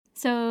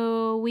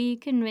So we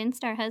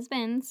convinced our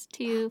husbands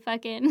to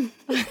fucking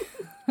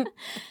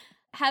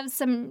have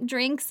some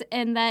drinks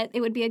and that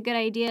it would be a good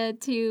idea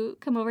to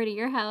come over to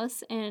your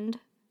house, and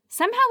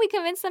somehow we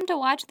convinced them to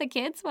watch the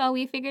kids while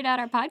we figured out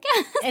our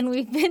podcast. And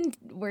we've been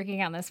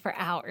working on this for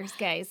hours,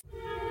 guys.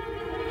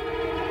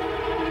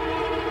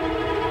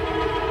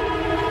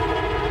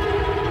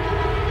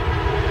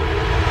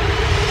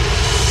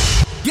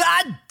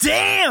 God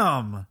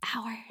damn!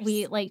 Hours.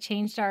 We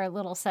changed our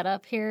little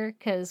setup here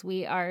because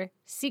we are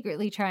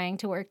secretly trying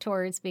to work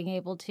towards being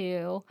able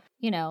to,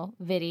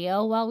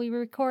 video while we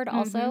record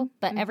also.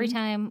 But every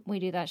time we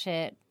do that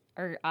shit,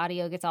 our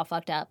audio gets all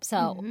fucked up.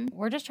 So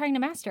we're just trying to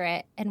master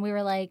it. And we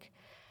were like,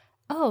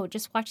 oh,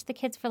 just watch the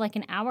kids for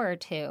an hour or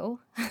two.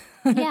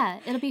 Yeah,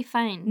 it'll be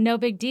fine. No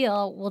big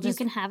deal. We'll You just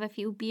can have a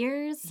few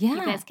beers. Yeah,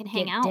 You guys can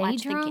hang get out, day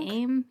watch drunk. the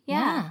game.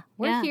 Yeah.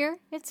 We're here.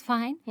 It's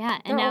fine. Yeah,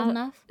 They're and old now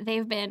enough.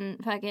 they've been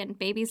fucking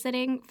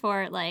babysitting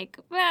for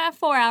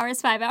 4 hours,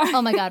 5 hours.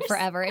 Oh my God,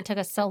 forever. It took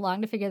us so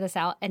long to figure this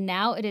out. And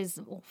now it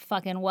is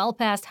fucking well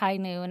past high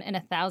noon and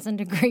 1,000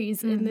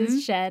 degrees in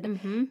this shed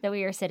that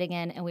we are sitting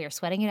in, and we are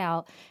sweating it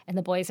out. And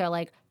the boys are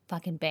like,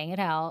 fucking bang it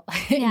out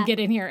Yeah. and get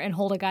in here and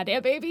hold a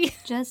goddamn baby.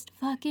 Just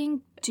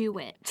fucking do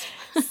it.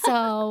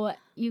 So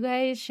you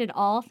guys should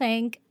all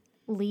thank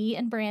Lee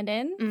and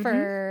Brandon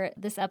for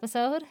this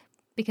episode,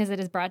 because it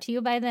is brought to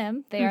you by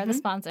them. They are the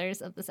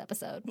sponsors of this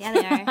episode. Yeah,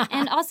 they are.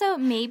 And also,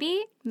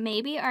 maybe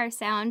our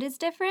sound is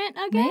different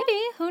again. Maybe.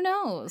 Who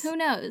knows? Who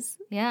knows?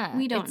 Yeah.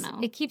 We don't know.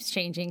 It keeps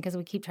changing because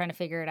we keep trying to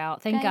figure it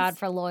out. Thank Guys. God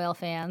for loyal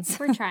fans.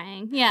 We're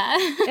trying. Yeah.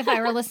 If I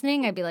were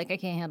listening, I'd be like, I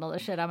can't handle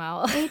this shit. I'm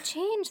out. They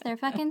change their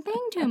fucking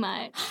thing too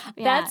much.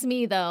 Yeah. That's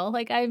me, though.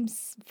 I'm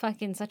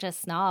fucking such a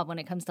snob when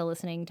it comes to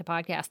listening to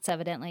podcasts,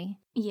 evidently.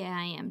 Yeah,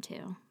 I am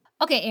too.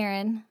 Okay,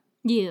 Aaron.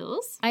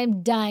 Yes.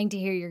 I'm dying to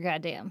hear your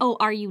goddamn. Oh,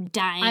 are you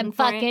dying I'm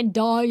for fucking it?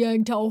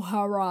 dying to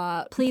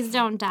hurry. Please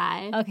don't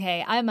die.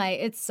 Okay, I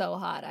might. It's so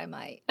hot, I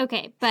might.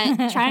 Okay,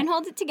 but try and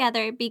hold it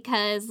together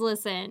because,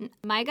 listen,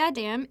 my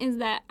goddamn is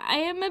that I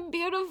am a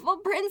beautiful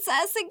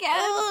princess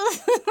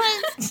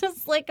again.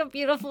 Just like a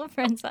beautiful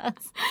princess.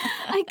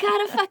 I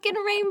got a fucking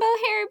rainbow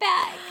hair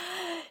back.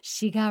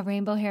 She got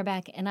rainbow hair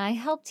back, and I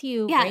helped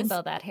you Yes,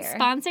 rainbow that hair.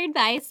 Sponsored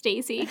by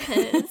Stacy,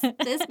 because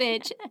this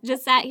bitch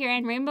just sat here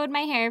and rainbowed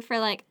my hair for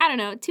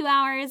 2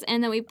 hours,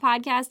 and then we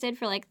podcasted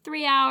for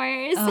 3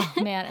 hours. Oh,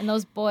 man, and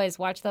those boys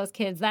watch those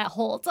kids that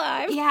whole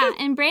time. Yeah,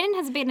 and Brandon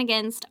has been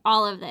against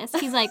all of this.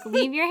 He's like,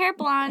 leave your hair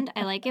blonde.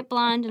 I like it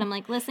blonde. And I'm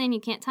like, listen, you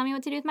can't tell me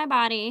what to do with my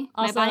body.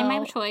 Also- My body,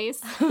 my choice.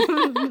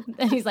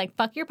 And he's like,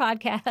 fuck your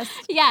podcast.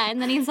 Yeah,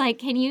 and then he's like,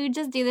 can you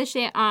just do this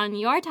shit on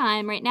your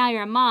time? Right now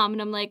you're a mom.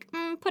 And I'm like,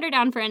 put her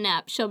down for a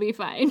nap. She'll be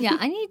fine. Yeah,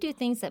 I need to do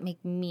things that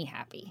make me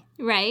happy.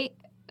 Right?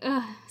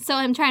 Ugh. So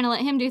I'm trying to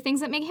let him do things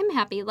that make him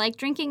happy, like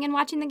drinking and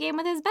watching the game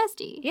with his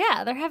bestie.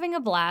 Yeah, they're having a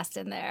blast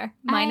in there.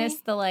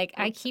 Minus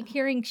I keep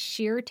hearing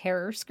sheer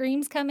terror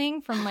screams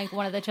coming from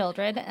one of the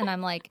children, and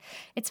I'm like,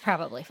 it's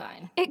probably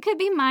fine. It could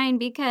be mine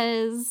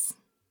because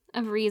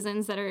of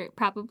reasons that are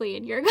probably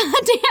in your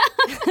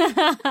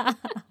goddamn.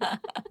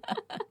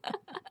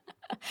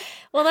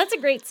 Well, that's a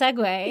great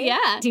segue.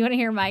 Yeah. Do you want to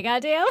hear my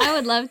goddamn? I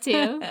would love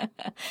to.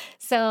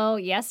 So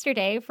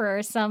yesterday,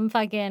 for some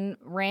fucking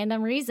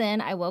random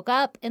reason, I woke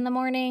up in the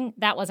morning.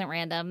 That wasn't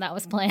random. That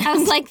was planned. I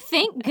was like,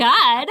 thank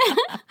God.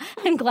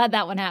 I'm glad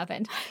that one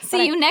happened.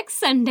 See you next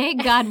Sunday,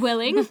 God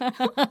willing.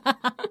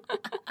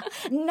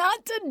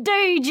 Not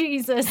today,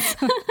 Jesus.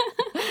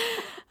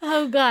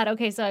 Oh, God.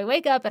 Okay, so I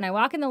wake up and I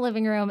walk in the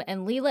living room,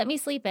 and Lee let me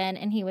sleep in,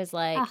 and he was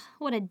like,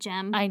 What a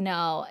gem. I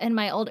know. And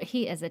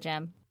he is a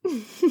gem.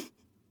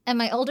 And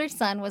my older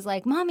son was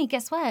like, Mommy,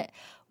 guess what?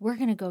 We're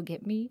going to go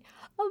get me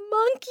a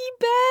monkey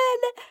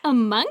bed. A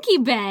monkey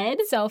bed?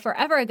 So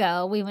forever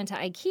ago, we went to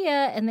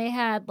IKEA, and they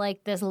had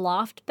this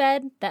loft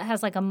bed that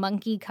has a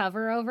monkey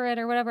cover over it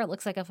or whatever. It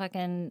looks like a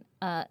fucking,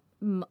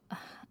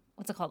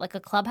 what's it called? Like a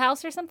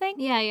clubhouse or something?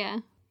 Yeah.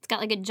 It's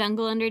got a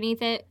jungle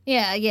underneath it.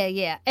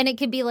 Yeah. And it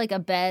could be a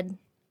bed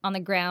on the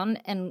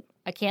ground and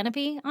a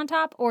canopy on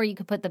top, or you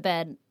could put the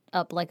bed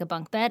up like a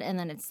bunk bed, and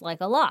then it's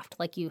like a loft.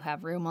 You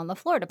have room on the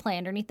floor to play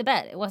underneath the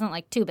bed. It wasn't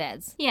two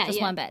beds. Yeah,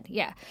 just one bed.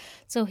 Yeah.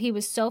 So he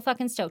was so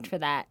fucking stoked for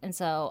that. And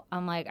so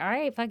I'm like, all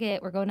right, fuck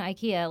it. We're going to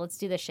IKEA. Let's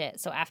do this shit.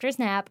 So after his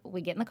nap,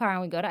 we get in the car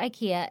and we go to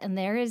IKEA, and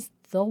there is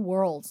the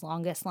world's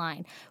longest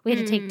line. We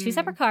had to take 2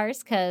 separate cars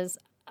because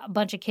a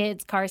bunch of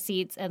kids, car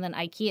seats, and then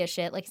IKEA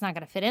shit. It's not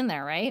going to fit in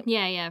there, right?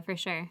 Yeah, for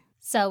sure.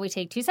 So we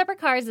take 2 separate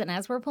cars, and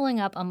as we're pulling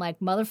up, I'm like,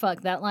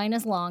 motherfuck, that line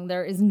is long.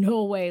 There is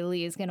no way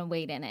Lee is going to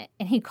wait in it.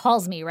 And he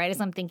calls me right as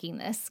I'm thinking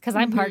this, because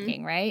I'm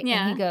parking, right?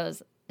 Yeah. And he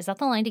goes, is that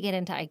the line to get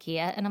into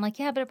IKEA? And I'm like,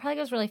 yeah, but it probably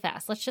goes really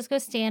fast. Let's just go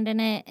stand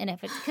in it. And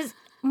if it's, because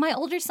my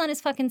older son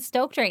is fucking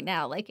stoked right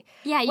now.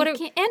 Yeah, you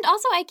can't. And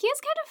also,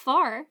 IKEA's kind of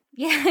far.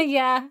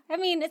 Yeah. I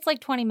mean, it's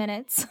 20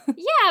 minutes.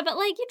 Yeah, but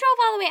you drove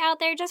all the way out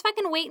there. Just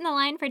fucking wait in the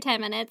line for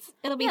 10 minutes.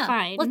 It'll be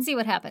fine. Let's see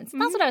what happens.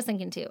 That's what I was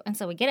thinking too. And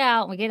so we get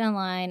out, we get in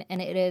line,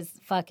 and it is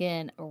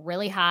fucking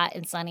really hot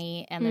and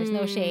sunny, and there's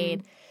no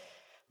shade.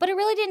 But it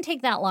really didn't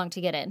take that long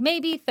to get in.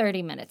 Maybe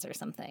 30 minutes or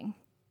something.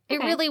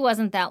 It really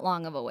wasn't that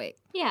long of a wait.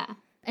 Yeah.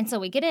 And so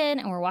we get in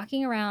and we're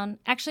walking around.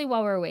 Actually,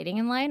 while we were waiting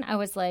in line, I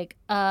was like,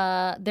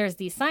 there's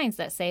these signs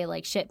that say,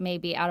 like, shit may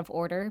be out of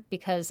order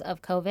because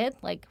of COVID.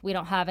 Like, we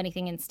don't have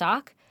anything in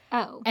stock.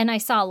 Oh. And I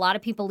saw a lot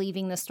of people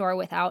leaving the store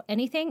without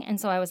anything. And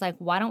so I was like,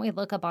 why don't we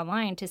look up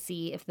online to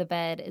see if the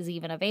bed is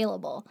even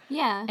available?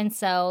 Yeah. And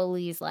so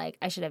Lee's like,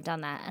 I should have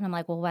done that. And I'm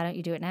like, well, why don't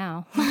you do it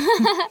now?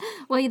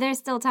 Well, there's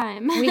still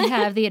time. We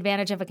have the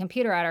advantage of a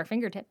computer at our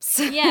fingertips.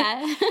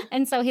 Yeah.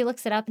 And so he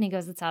looks it up and he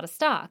goes, it's out of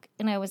stock.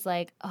 And I was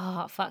like,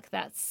 oh, fuck,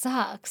 that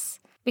sucks.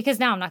 Because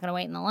now I'm not going to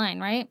wait in the line,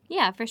 right?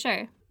 Yeah, for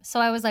sure. So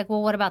I was like,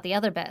 well, what about the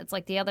other beds,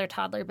 like the other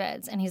toddler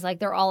beds? And he's like,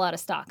 they're all out of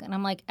stock. And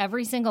I'm like,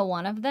 every single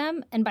one of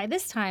them? And by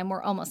this time,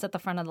 we're almost at the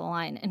front of the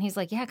line. And he's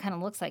like, yeah, it kind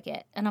of looks like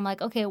it. And I'm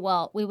like, okay,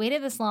 well, we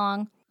waited this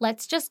long.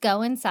 Let's just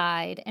go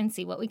inside and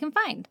see what we can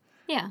find.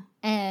 Yeah.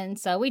 And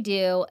so we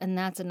do, and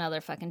that's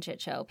another fucking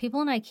shit show.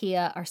 People in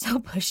IKEA are so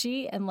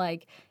pushy, and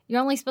like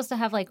you're only supposed to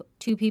have like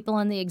 2 people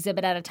in the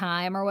exhibit at a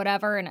time or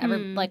whatever,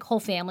 and like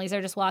whole families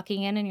are just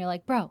walking in, and you're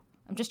like, bro,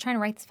 I'm just trying to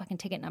write this fucking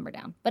ticket number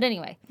down. But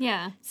anyway.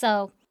 Yeah.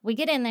 So we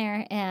get in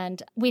there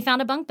and we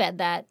found a bunk bed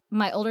that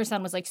my older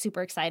son was like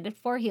super excited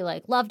for. He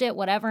like loved it,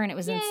 whatever, and it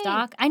was in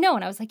stock. I know.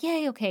 And I was like,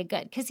 yay, okay,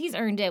 good. Because he's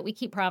earned it. We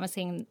keep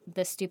promising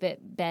this stupid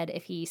bed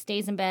if he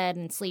stays in bed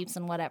and sleeps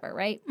and whatever,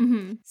 right?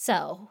 Mm-hmm.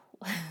 So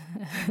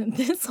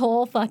this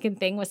whole fucking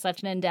thing was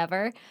such an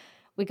endeavor.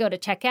 We go to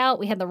check out.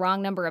 We had the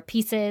wrong number of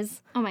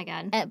pieces. Oh, my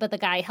God. But the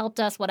guy helped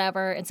us,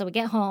 whatever. And so we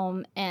get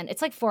home, and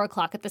it's like 4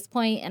 o'clock at this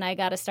point, and I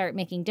got to start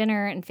making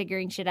dinner and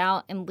figuring shit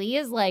out. And Lee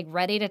is like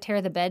ready to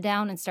tear the bed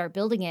down and start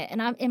building it.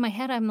 And I'm in my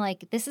head, I'm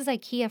like, this is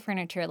IKEA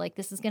furniture. Like,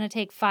 this is going to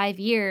take 5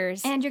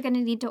 years. And you're going to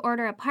need to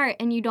order a part,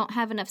 and you don't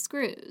have enough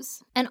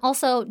screws. And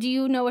also, do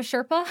you know a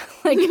Sherpa?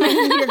 Like,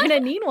 you're going to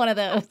need one of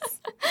those.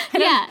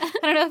 I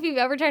don't know if you've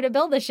ever tried to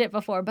build this shit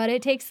before, but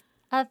it takes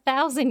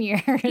 1,000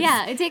 years.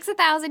 Yeah, it takes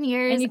 1,000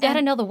 years. And you got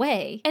to know the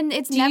way. And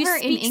it's Do never you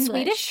speak in English.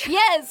 Swedish?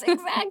 Yes,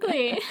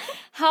 exactly.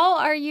 How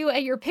are you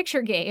at your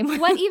picture game?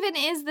 What even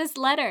is this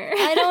letter?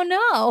 I don't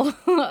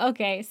know.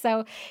 Okay,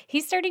 so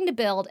he's starting to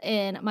build,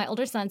 and my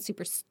older son's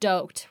super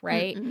stoked,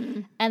 right?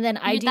 Mm-mm. And then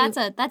I do...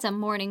 That's a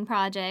morning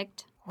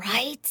project.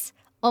 Right?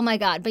 Oh my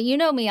God. But you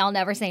know me, I'll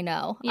never say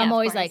no. Yeah, I'm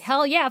always of course. like,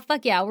 hell yeah,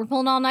 fuck yeah, we're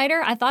pulling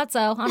all-nighter? I thought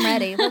so. I'm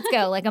ready. Let's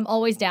go. Like, I'm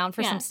always down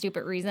for some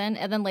stupid reason.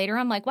 And then later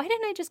I'm like, why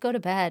didn't I just go to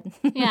bed?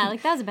 Yeah,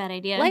 like that was a bad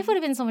idea. Life would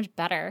have been so much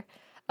better.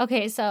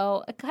 Okay,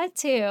 so cut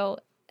to,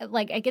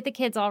 like, I get the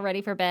kids all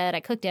ready for bed.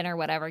 I cook dinner,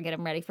 whatever, get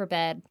them ready for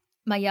bed.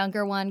 My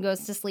younger one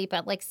goes to sleep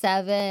at like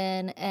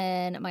 7,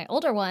 and my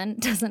older one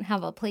doesn't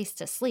have a place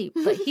to sleep,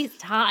 but he's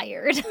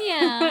tired.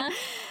 Yeah.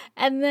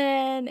 And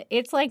then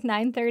it's like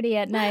 9:30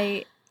 at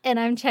night, and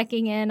I'm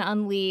checking in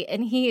on Lee,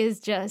 and he is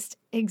just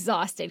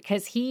exhausted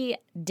because he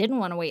didn't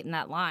want to wait in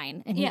that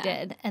line, and he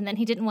did. And then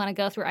he didn't want to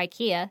go through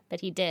IKEA,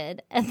 but he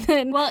did. And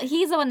then... Well,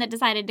 he's the one that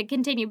decided to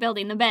continue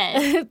building the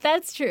bed.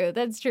 That's true.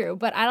 That's true.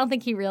 But I don't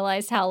think he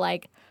realized how,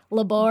 like,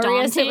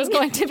 laborious it was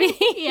going to be.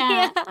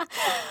 Yeah.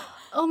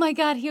 Oh my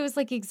God, he was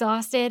like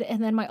exhausted.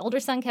 And then my older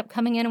son kept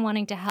coming in and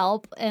wanting to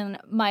help. And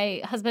my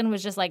husband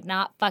was just like,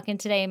 not fucking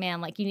today, man.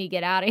 Like, you need to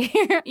get out of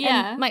here.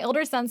 Yeah. And my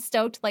older son's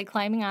stoked, like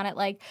climbing on it,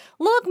 like,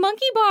 look,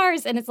 monkey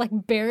bars. And it's like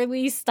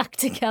barely stuck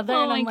together.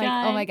 Oh and I'm my like,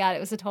 God. oh my God, it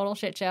was a total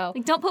shit show.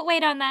 Like, don't put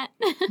weight on that.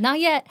 Not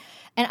yet.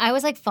 And I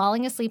was like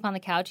falling asleep on the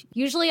couch.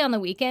 Usually on the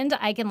weekend,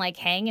 I can like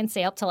hang and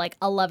stay up till like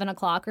 11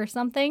 o'clock or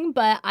something.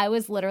 But I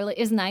was literally, it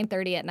was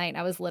 9:30 at night. And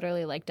I was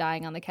literally like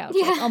dying on the couch.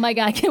 Yeah. Like, oh my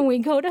God, can we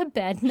go to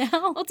bed now?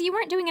 Well, you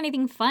weren't doing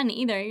anything fun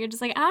either. You're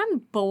just like, I'm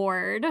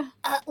bored.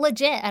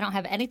 Legit. I don't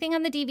have anything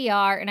on the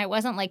DVR. And I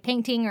wasn't like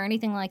painting or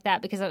anything like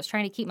that because I was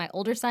trying to keep my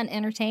older son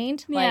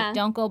entertained. Yeah. Like,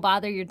 don't go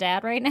bother your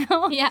dad right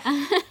now. Yeah.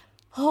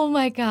 Oh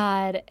my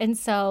God. And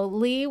so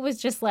Lee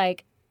was just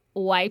like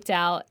wiped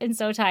out and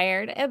so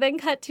tired. And then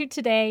cut to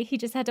today, he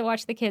just had to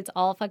watch the kids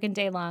all fucking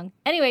day long.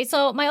 Anyway,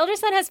 so my older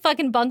son has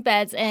fucking bunk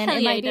beds, and Hell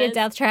it yeah, might he be a does.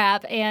 death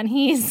trap, and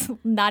he's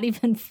not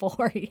even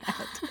 4 yet.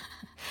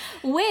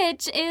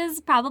 Which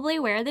is probably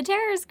where the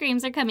terror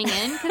screams are coming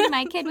in, because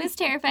my kid was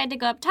terrified to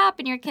go up top,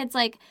 and your kid's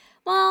like,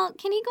 well,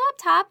 can he go up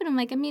top? And I'm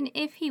like, I mean,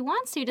 if he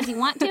wants to, does he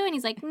want to? And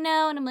he's like,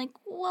 no. And I'm like,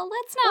 well,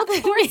 let's not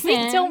force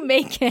Maybe him. don't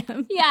make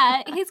him.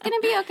 Yeah, he's going to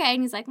be okay.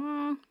 And he's like,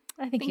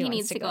 I think he wants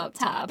needs to go up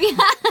top.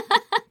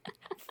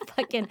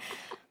 Fucking,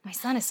 my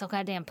son is so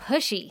goddamn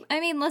pushy. I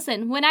mean,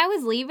 listen, when I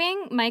was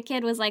leaving, my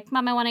kid was like,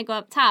 Mom, I want to go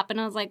up top. And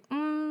I was like,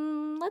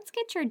 let's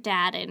get your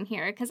dad in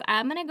here, because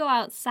I'm going to go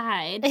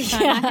outside, so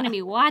I'm not going to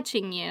be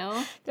watching you.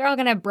 They're all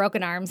going to have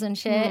broken arms and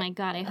shit. Oh, my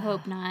God, I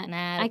hope not.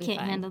 Nah, I be can't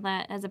fine. handle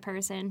that as a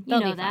person. You They'll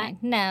know be that. fine.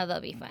 No,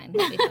 they'll be fine.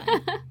 They'll be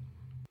fine.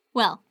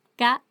 Well,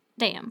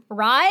 goddamn.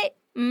 Right?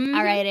 Mhm.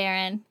 All right,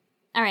 Aaron.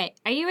 All right,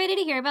 are you ready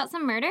to hear about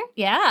some murder?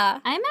 Yeah.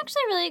 I'm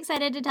actually really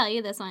excited to tell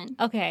you this one.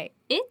 Okay.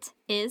 It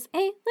is a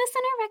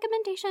listener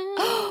recommendation.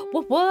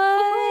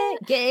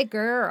 What? Get it,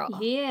 girl.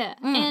 Yeah.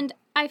 Mm. And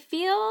I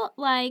feel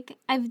like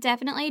I've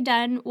definitely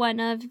done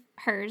one of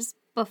hers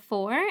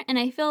before, and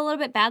I feel a little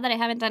bit bad that I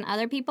haven't done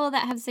other people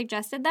that have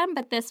suggested them,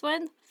 but this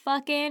one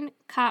fucking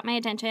caught my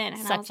attention. And I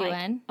was Sucked you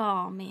like, in.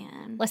 oh,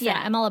 man. Listen,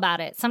 yeah. I'm all about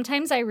it.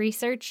 Sometimes I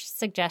research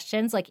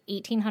suggestions like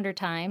 1,800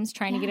 times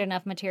trying to get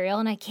enough material,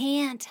 and I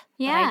can't.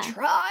 Yeah. But I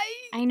try.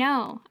 I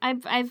know.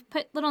 I've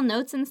put little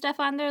notes and stuff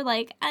on there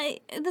like,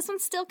 this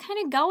one's still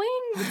kind of going,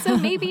 so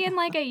maybe in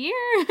like a year.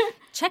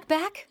 Check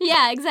back.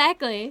 Yeah,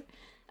 exactly.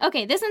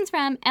 Okay, this one's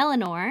from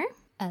Eleanor.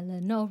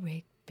 Eleanor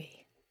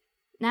Rigby.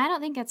 No, I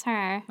don't think it's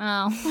her.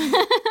 Oh.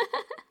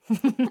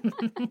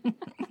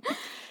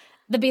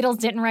 The Beatles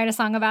didn't write a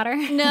song about her?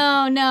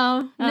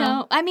 No.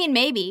 I mean,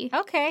 maybe.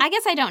 Okay. I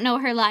guess I don't know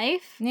her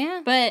life.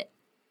 Yeah. But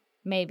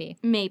Maybe.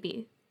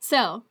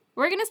 So,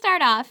 we're going to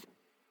start off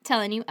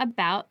telling you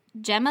about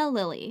Gemma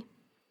Lilly.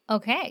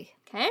 Okay.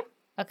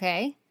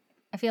 Okay?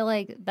 I feel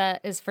like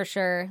that is for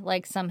sure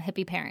like some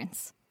hippie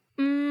parents.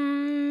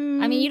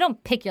 Mm, I mean, you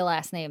don't pick your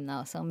last name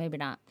though, so maybe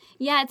not.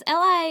 yeah, it's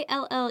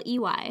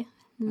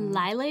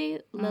Lilley.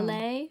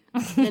 Lilly.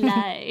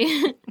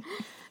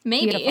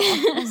 Maybe.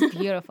 Beautiful. That's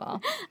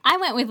beautiful. I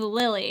went with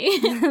Lily.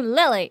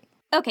 Lily.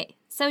 Okay,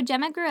 so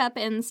Gemma grew up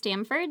in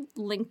Stamford,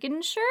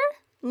 Lincolnshire.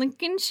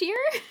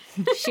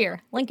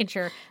 Sheer.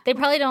 Lincolnshire. They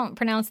probably don't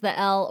pronounce the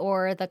L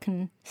or the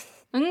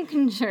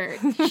Lincolnshire,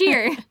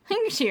 England.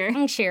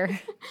 Lincolnshire?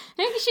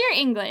 Lincolnshire,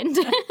 England.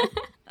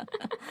 God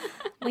damn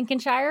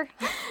Lincolnshire,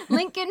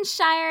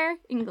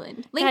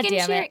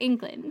 it.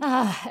 England.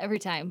 Every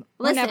time.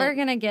 Listen. We're never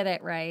going to get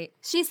it right.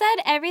 She said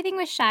everything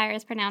with shire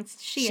is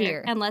pronounced sheer,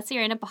 Sheer. unless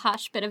you're in a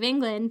posh bit of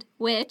England,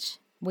 which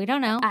We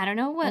don't know. I don't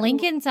know what.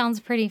 Lincoln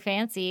sounds pretty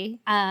fancy.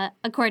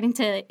 According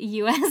to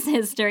U.S.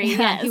 history, Yeah,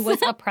 yes. he was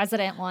a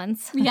president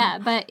once. Yeah,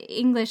 but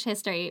English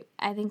history,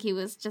 I think he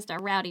was just a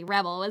rowdy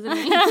rebel, wasn't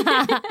he?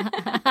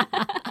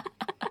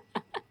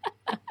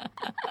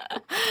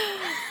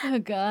 Oh,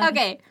 God.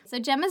 Okay, so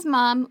Gemma's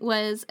mom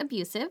was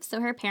abusive,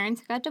 so her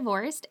parents got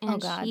divorced,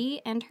 and God.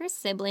 she and her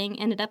sibling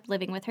ended up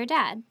living with her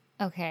dad.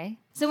 Okay.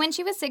 So when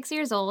she was 6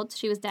 years old,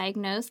 she was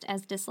diagnosed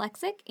as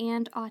dyslexic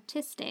and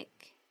autistic.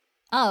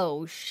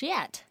 Oh,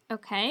 shit.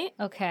 Okay?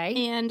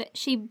 Okay. And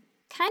she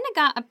kind of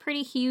got a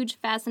pretty huge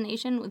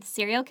fascination with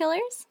serial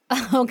killers.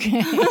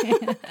 Okay.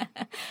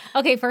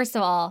 Okay, first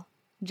of all,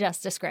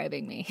 just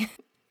describing me.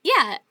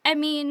 Yeah, I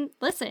mean,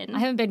 listen, I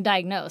haven't been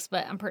diagnosed,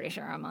 but I'm pretty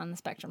sure I'm on the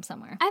spectrum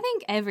somewhere. I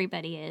think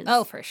everybody is.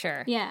 Oh, for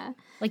sure. Yeah.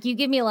 Like, you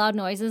give me loud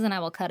noises and I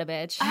will cut a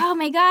bitch. Oh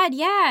my God,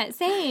 yeah,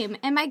 same.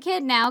 And my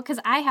kid now, because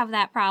I have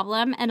that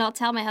problem, and I'll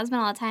tell my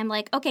husband all the time,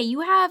 like, okay,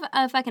 you have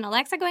a fucking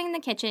Alexa going in the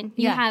kitchen,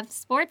 you Yeah. have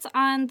sports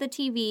on the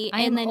TV,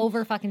 I am and then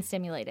over fucking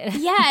stimulated.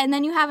 yeah, and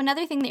then you have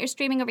another thing that you're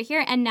streaming over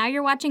here, and now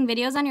you're watching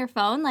videos on your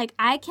phone. Like,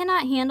 I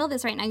cannot handle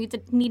this right now. You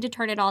need to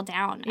turn it all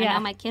down. Yeah. And now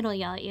my kid will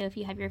yell at you if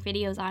you have your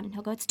videos on, and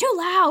he'll go, "It's too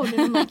loud."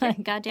 And I'm like, "You're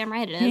goddamn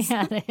right it is."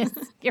 Yeah, it is.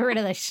 Get rid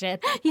of this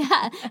shit.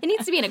 Yeah, it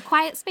needs to be in a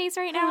quiet space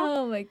right now.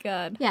 Oh, my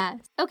God. Yeah.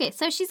 Okay,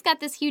 so she's got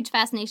this huge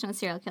fascination with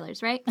serial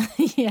killers, right?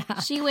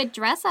 Yeah. She would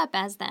dress up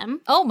as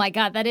them. Oh, my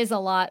God. That is a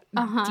lot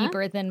Uh-huh.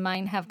 deeper than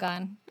mine have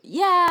gone.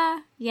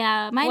 Yeah.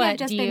 Mine What, have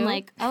just do been you?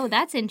 like, oh,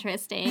 that's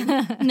interesting.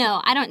 No,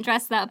 I don't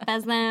dress up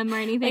as them or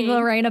Like anything.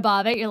 Lorraine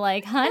Bobbitt, you're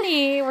like,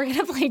 honey, we're going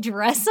to play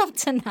dress up You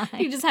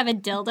tonight. just have a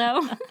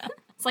dildo.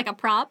 It's like a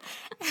prop.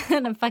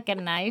 And a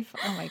fucking knife.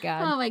 Oh, my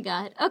God. Oh my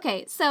God.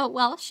 Okay, so,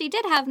 well, she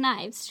did have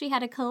knives. She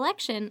had a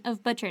collection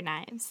of butcher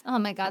knives. Oh,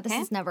 my God. This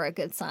Okay. is never a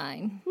good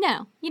sign.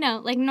 No,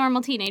 like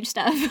normal teenage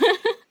stuff.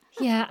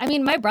 Yeah. I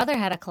mean, my brother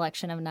had a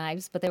collection of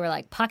knives, but they were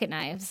like pocket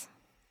knives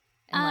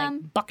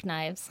and like buck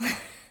knives.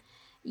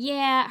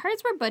 Yeah,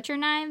 hers were butcher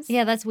knives.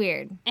 Yeah, that's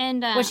weird.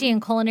 And Was she in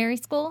culinary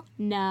school?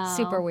 No.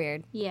 Super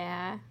weird.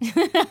 Yeah.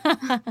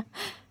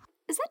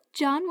 Is that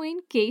John Wayne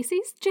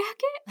Gacy's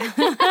jacket?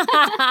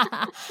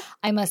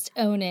 I must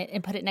own it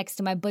and put it next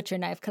to my butcher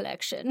knife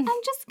collection.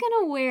 I'm just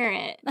gonna wear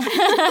it.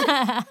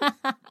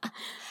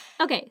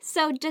 Okay,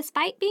 so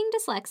despite being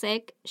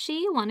dyslexic,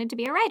 she wanted to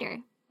be a writer.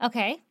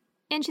 Okay.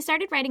 And she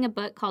started writing a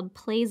book called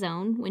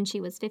Playzone when she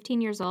was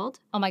 15 years old.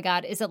 Oh my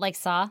God. Is it like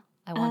Saw?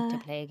 I want to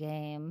play a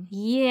game.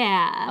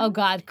 Yeah. Oh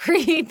God.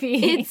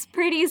 Creepy. It's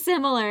pretty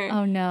similar.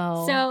 Oh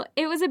no. So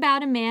it was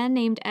about a man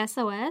named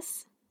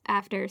SOS,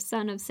 after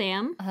Son of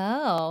Sam.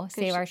 Oh,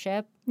 save our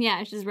ship. Yeah,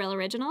 which is real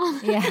original.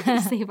 Yeah.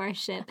 Save our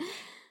ship.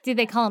 Do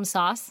they call him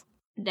Sauce?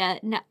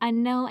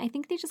 No, I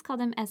think they just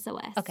called him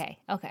SOS. Okay.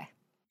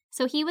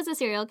 So he was a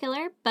serial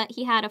killer, but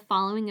he had a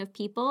following of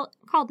people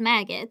called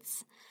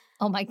maggots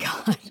Oh my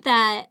God.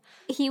 that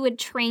he would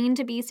train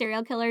to be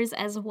serial killers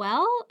as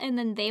well, and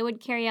then they would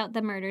carry out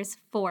the murders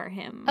for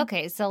him.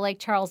 Okay, so like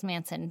Charles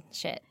Manson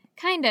shit.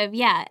 Kind of,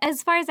 yeah.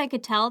 As far as I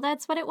could tell,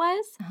 that's what it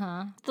was.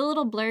 Uh-huh. The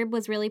little blurb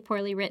was really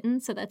poorly written,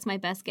 so that's my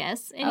best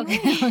guess. Anyway.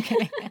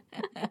 Okay.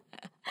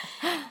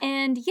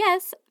 And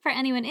yes, for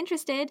anyone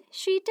interested,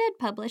 she did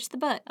publish the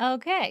book.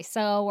 Okay,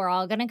 so we're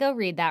all gonna go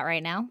read that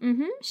right now.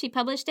 Mm-hmm. She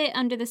published it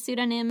under the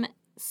pseudonym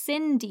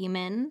Sin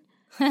Demon,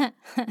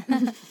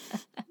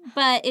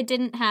 but it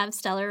didn't have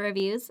stellar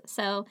reviews,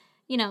 so,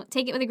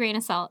 take it with a grain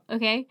of salt,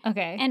 okay?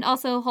 Okay. And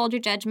also hold your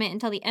judgment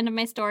until the end of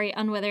my story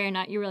on whether or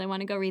not you really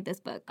want to go read this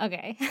book.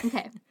 Okay.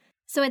 Okay.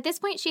 So at this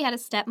point, she had a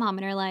stepmom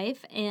in her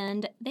life,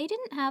 and they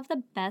didn't have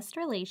the best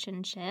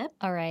relationship.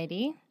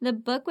 Alrighty. The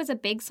book was a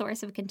big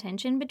source of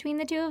contention between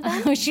the two of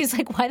them. She's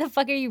like, why the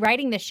fuck are you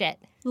writing this shit?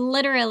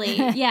 Literally.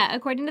 Yeah,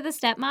 according to the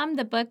stepmom,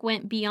 the book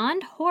went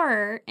beyond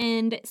horror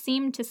and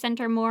seemed to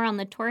center more on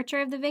the torture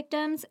of the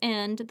victims,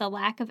 and the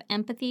lack of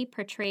empathy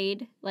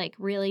portrayed, like,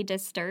 really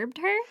disturbed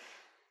her.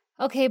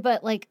 Okay,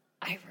 but, like,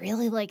 I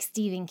really like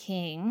Stephen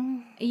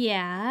King.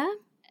 Yeah.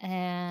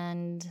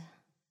 And...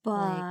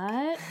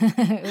 But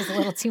it was a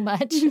little too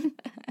much.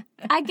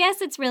 I guess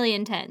it's really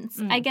intense.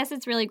 I guess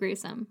it's really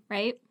gruesome,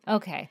 right?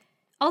 Okay.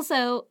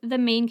 Also, the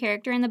main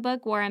character in the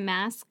book wore a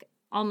mask,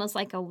 almost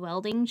like a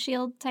welding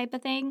shield type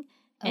of thing.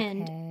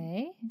 And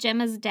Okay.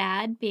 Gemma's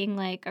dad, being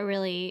like a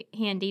really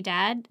handy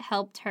dad,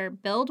 helped her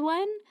build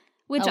one,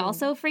 which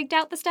also freaked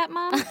out the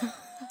stepmom.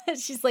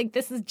 She's like,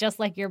 this is just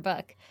like your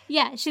book.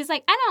 Yeah, she's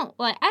like, I don't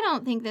like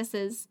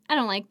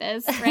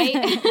this,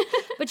 right?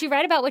 But you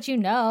write about what you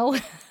know.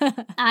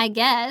 I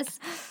guess.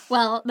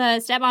 Well,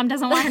 the stepmom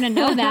doesn't want her to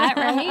know that,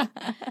 right?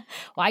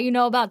 Why you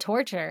know about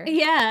torture?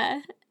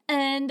 Yeah.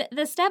 And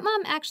the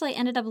stepmom actually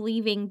ended up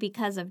leaving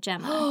because of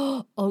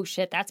Gemma. Oh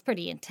shit, that's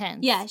pretty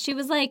intense. Yeah, she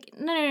was like,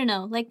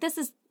 no. Like, this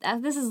is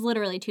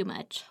literally too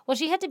much. Well,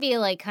 she had to be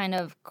like kind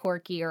of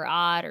quirky or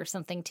odd or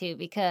something too,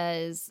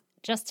 because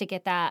just to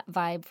get that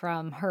vibe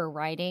from her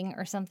writing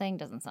or something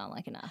doesn't sound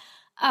like enough.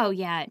 Oh,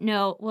 yeah.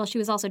 No. Well, she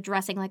was also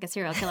dressing like a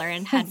serial killer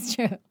and had That's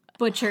true.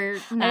 butcher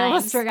I knives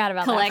almost forgot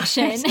about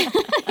collection.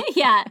 that.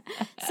 Yeah.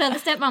 So the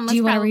stepmom was Do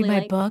you want to probably read my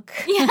like, book?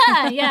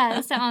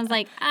 Yeah. The stepmom was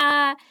like,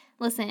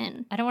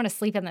 listen. I don't want to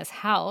sleep in this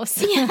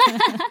house. Yeah.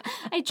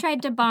 I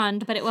tried to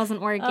bond, but it wasn't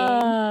working.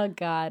 Oh,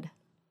 God.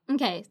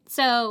 Okay.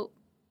 So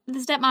the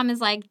stepmom is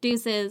like,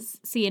 deuces,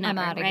 see you never,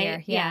 I'm out of right?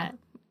 here. Yeah.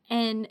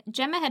 And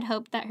Gemma had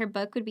hoped that her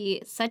book would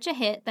be such a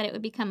hit that it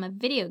would become a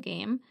video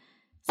game.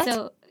 What?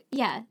 So,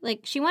 yeah, like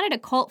she wanted a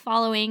cult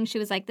following. She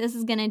was like, this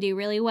is going to do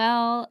really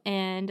well,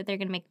 and they're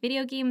going to make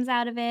video games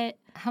out of it.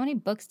 How many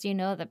books do you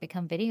know that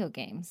become video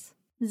games?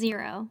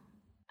 0.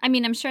 I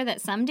mean, I'm sure that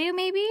some do,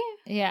 maybe.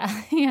 Yeah.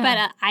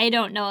 But I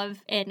don't know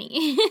of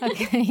any.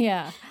 Okay,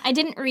 yeah. I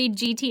didn't read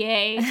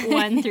GTA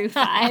 1 through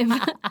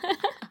 5.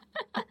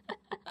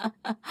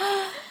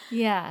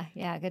 Yeah,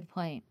 good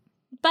point.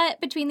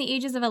 But between the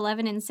ages of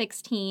 11 and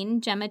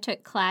 16, Gemma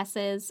took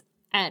classes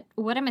at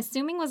what I'm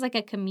assuming was like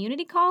a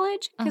community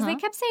college, because they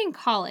kept saying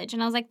college,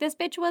 and I was like, this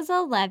bitch was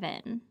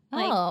 11.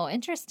 Like,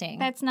 interesting.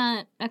 that's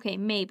not, okay,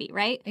 maybe,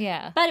 right?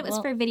 Yeah. But it was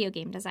for video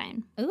game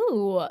design.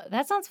 Ooh,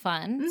 that sounds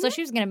fun. So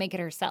she was going to make it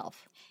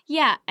herself.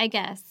 Yeah, I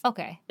guess.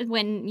 Okay.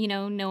 When,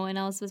 no one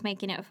else was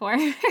making it for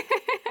her.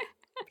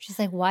 She's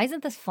like, why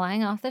isn't this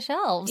flying off the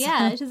shelves?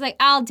 Yeah, she's like,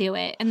 I'll do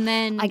it. And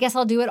then... I guess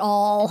I'll do it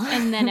all.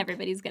 And then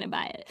everybody's going to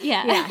buy it.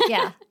 Yeah.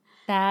 Yeah.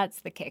 That's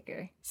the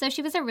kicker. So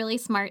she was a really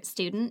smart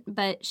student,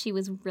 but she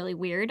was really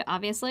weird,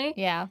 obviously.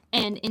 Yeah.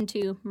 And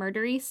into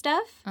murdery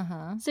stuff.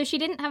 Uh-huh. So she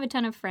didn't have a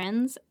ton of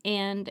friends,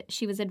 and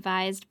she was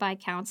advised by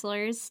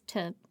counselors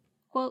to,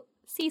 quote,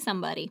 see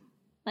somebody.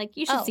 Like,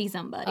 you should see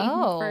somebody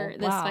for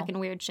this fucking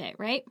weird shit,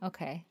 right?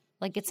 Okay.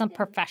 Like, get some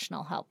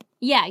professional help.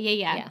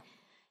 Yeah.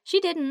 She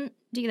didn't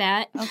do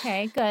that.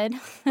 Okay, good.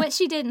 What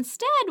she did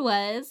instead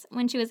was,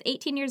 when she was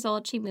 18 years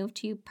old, she moved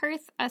to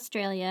Perth,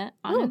 Australia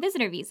on a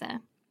visitor visa.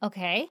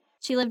 Okay.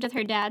 She lived with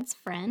her dad's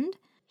friend.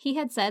 He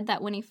had said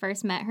that when he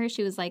first met her,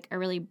 she was like a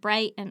really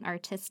bright and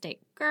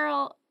artistic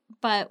girl,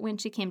 but when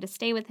she came to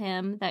stay with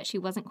him, that she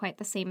wasn't quite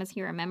the same as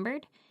he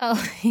remembered.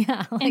 Oh,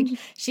 yeah. Like,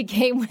 she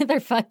came with her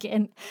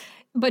fucking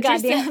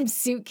goddamn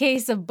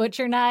suitcase of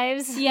butcher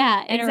knives.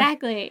 Yeah,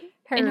 exactly.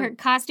 In her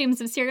costumes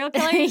of serial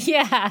killers.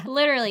 Yeah.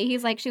 Literally,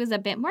 he's like, she was a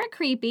bit more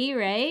creepy,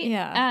 right?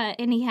 Yeah.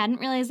 And he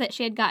hadn't realized that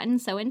she had gotten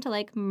so into,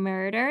 like,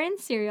 murder and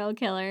serial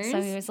killers. So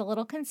he was a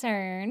little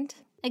concerned.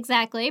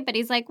 Exactly. But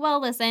he's like,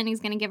 well, listen, he's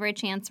going to give her a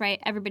chance,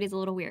 right? Everybody's a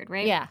little weird,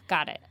 right? Yeah,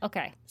 got it.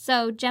 Okay.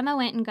 So Gemma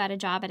went and got a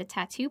job at a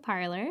tattoo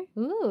parlor.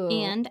 Ooh.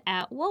 And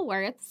at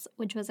Woolworths,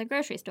 which was a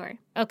grocery store.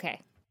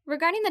 Okay.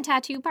 Regarding the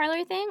tattoo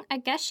parlor thing, I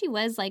guess she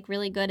was, like,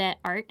 really good at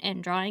art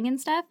and drawing and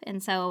stuff.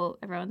 And so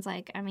everyone's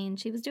like, I mean,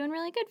 she was doing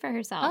really good for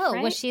herself,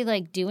 right? Was she,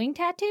 like, doing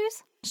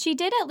tattoos? She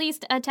did at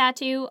least a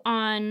tattoo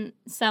on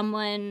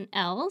someone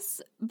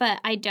else, but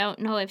I don't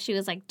know if she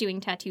was, like,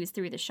 doing tattoos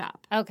through the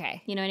shop.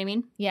 Okay. You know what I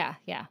mean? Yeah.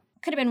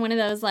 Could have been one of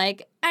those,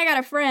 like, I got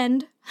a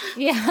friend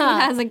Yeah. who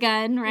has a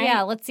gun, right?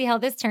 Yeah, let's see how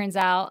this turns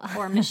out.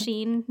 Or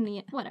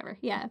machine, whatever,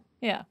 yeah.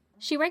 Yeah.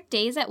 She worked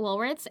days at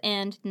Woolworths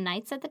and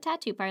nights at the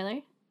tattoo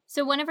parlor.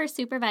 So one of her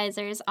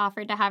supervisors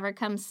offered to have her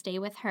come stay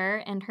with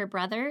her and her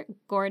brother,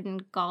 Gordon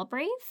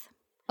Galbraith.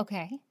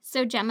 Okay.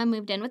 So Gemma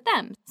moved in with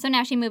them. So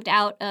now she moved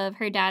out of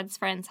her dad's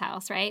friend's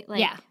house, right?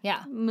 Like,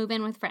 yeah. Move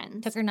in with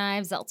friends. Took her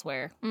knives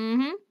elsewhere.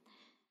 Mm-hmm.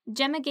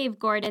 Gemma gave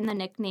Gordon the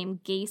nickname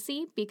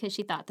Gacy because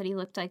she thought that he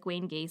looked like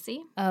Wayne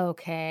Gacy.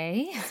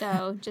 Okay.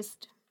 So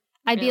just...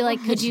 I'd be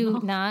like, could you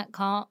original. not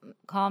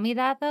call me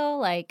that, though?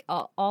 Like,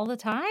 all the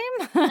time?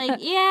 Like,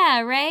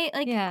 yeah, right?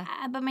 Like, Yeah.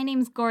 But my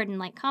name's Gordon.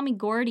 Like, call me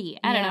Gordy.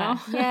 I don't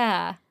know.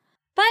 Yeah.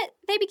 But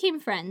they became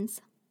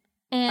friends.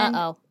 And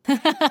Uh-oh.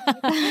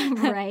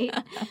 right.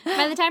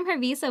 By the time her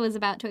visa was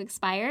about to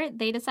expire,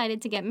 they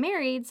decided to get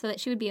married so that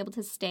she would be able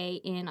to stay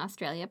in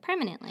Australia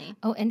permanently.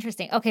 Oh,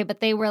 interesting. Okay,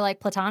 but they were like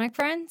platonic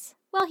friends?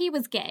 Well, he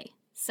was gay.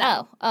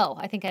 So. Oh,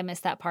 I think I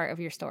missed that part of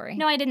your story.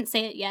 No, I didn't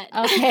say it yet.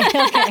 Okay.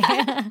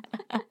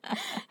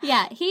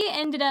 Yeah, he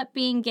ended up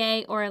being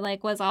gay or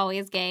like was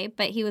always gay,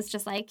 but he was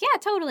just like, yeah,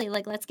 totally.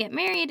 Like, let's get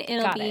married.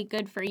 It'll be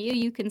good for you.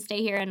 You can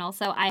stay here. And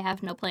also, I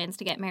have no plans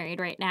to get married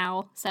right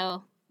now.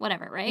 So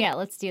whatever, right? Yeah,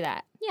 let's do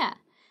that. Yeah.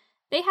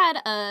 They had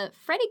a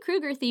Freddy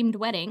Krueger themed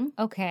wedding.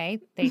 Okay,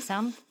 they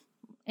sound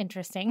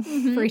interesting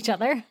for each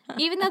other.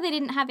 Even though they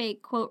didn't have a,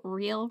 quote,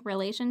 real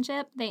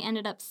relationship, they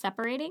ended up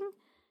separating.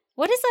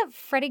 What does a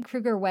Freddy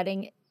Krueger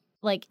wedding,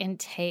 like,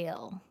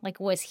 entail? Like,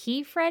 was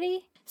he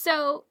Freddy?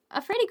 So,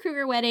 a Freddy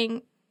Krueger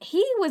wedding,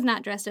 he was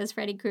not dressed as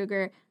Freddy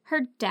Krueger.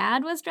 Her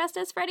dad was dressed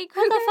as Freddy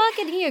Krueger. What the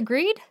fuck? And he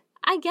agreed?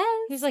 I guess.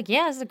 He was like,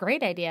 yeah, this is a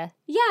great idea.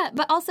 Yeah,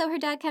 but also her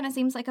dad kind of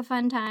seems like a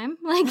fun time.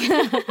 Like,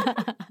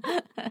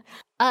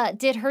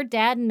 did her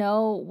dad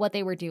know what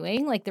they were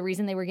doing? Like, the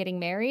reason they were getting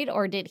married?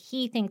 Or did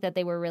he think that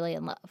they were really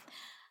in love?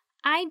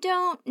 I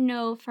don't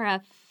know for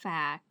a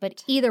fact.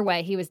 But either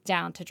way, he was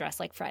down to dress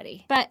like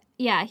Freddy. But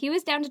yeah, he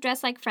was down to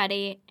dress like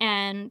Freddy,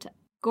 and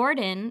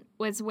Gordon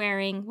was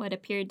wearing what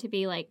appeared to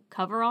be like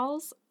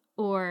coveralls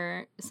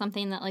or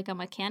something that like a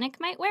mechanic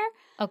might wear.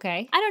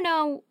 Okay. I don't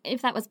know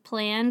if that was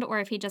planned or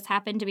if he just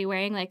happened to be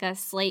wearing like a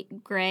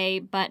slate gray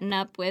button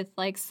up with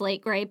like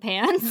slate gray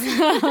pants.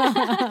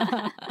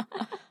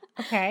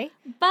 Okay.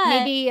 But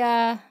maybe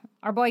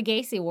our boy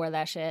Gacy wore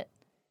that shit.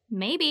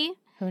 Maybe.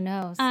 Who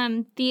knows?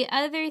 The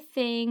other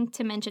thing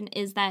to mention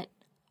is that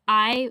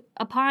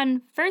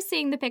upon first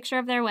seeing the picture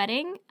of their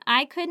wedding,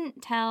 I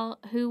couldn't tell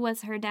who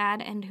was her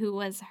dad and who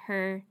was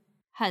her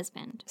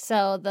husband.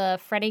 So the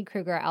Freddy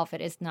Krueger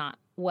outfit is not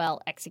well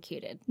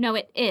executed. No,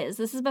 it is.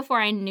 This is before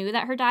I knew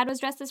that her dad was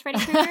dressed as Freddy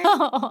Krueger.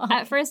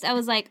 At first, I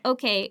was like,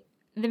 okay,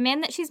 the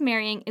man that she's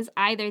marrying is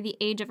either the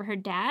age of her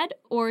dad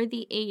or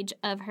the age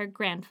of her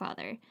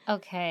grandfather.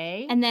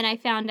 Okay. And then I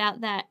found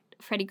out that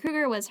Freddy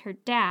Krueger was her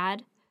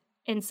dad,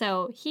 and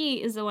so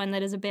he is the one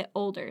that is a bit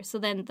older. So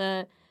then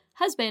the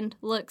husband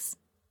looks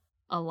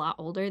a lot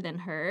older than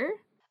her.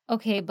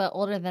 Okay, but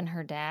older than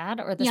her dad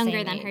or the Younger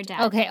same than age? her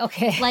dad.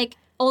 Okay. Like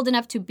old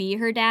enough to be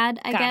her dad,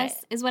 I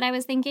guess, is what I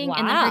was thinking. Wow.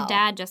 And then her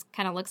dad just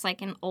kind of looks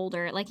like an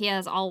older, like he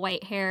has all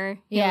white hair.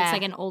 He looks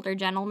like an older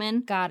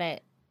gentleman. Got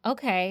it.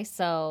 Okay,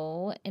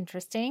 so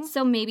interesting.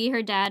 So maybe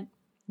her dad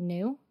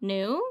New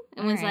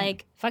and was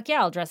like, fuck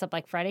yeah, I'll dress up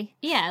like Freddy.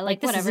 Yeah, like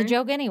this whatever. is a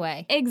joke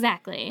anyway.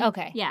 Exactly.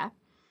 Okay. Yeah.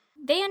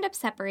 They end up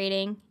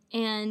separating,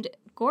 and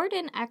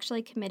Gordon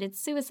actually committed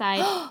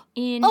suicide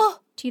in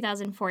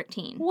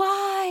 2014.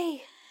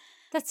 Why?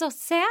 That's so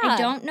sad. I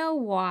don't know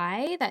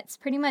why. That's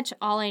pretty much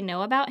all I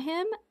know about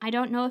him. I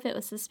don't know if it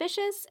was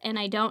suspicious, and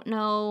I don't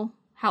know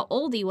how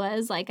old he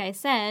was, like I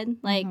said.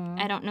 Like,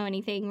 I don't know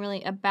anything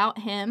really about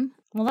him.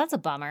 Well, that's a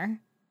bummer.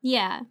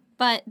 Yeah,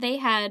 but they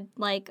had,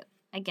 like,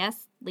 I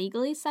guess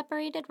legally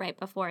separated right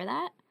before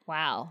that.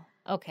 Wow.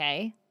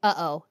 Okay.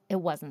 Uh-oh.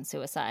 It wasn't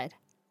suicide.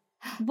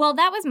 Well,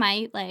 that was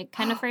my, like,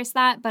 kind of first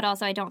thought, but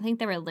also I don't think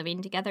they were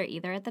living together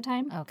either at the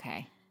time.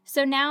 Okay.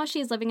 So now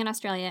she's living in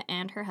Australia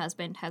and her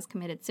husband has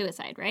committed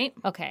suicide, right?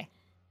 Okay.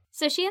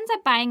 So she ends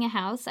up buying a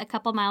house a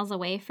couple miles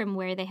away from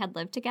where they had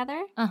lived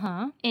together.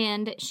 Uh-huh.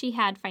 And she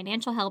had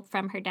financial help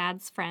from her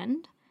dad's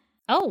friend.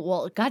 Oh,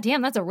 well,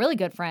 goddamn, that's a really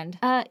good friend.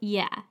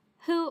 Yeah.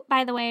 Who,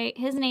 by the way,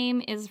 his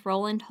name is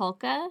Roland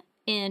Holka.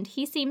 And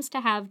he seems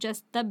to have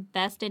just the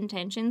best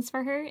intentions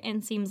for her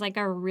and seems like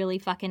a really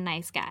fucking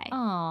nice guy.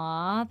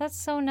 Aw, that's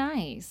so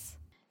nice.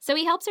 So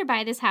he helps her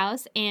buy this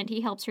house and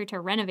he helps her to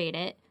renovate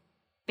it.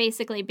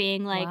 Basically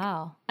being like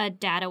a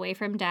dad away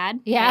from dad.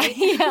 Yeah,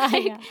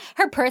 right? yeah.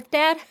 Her Perth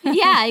dad?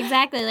 Yeah,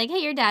 exactly. Like, hey,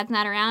 your dad's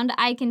not around.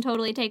 I can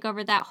totally take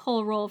over that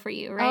whole role for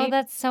you, right? Oh,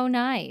 that's so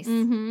nice.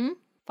 Mm-hmm.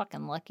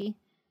 Fucking lucky.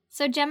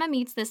 So Gemma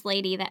meets this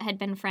lady that had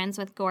been friends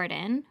with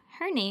Gordon.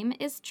 Her name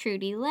is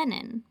Trudy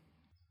Lennon.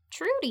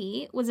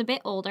 Trudy was a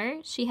bit older.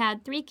 She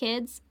had 3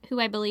 kids who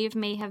I believe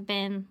may have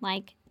been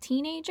like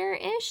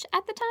teenager-ish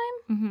at the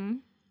time. Mm-hmm.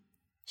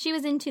 She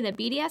was into the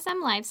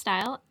BDSM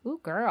lifestyle. Ooh,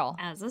 girl.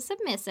 As a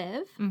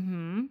submissive.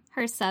 Mm-hmm.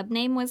 Her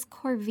subname was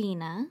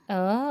Corvina.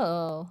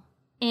 Oh.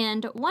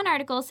 And one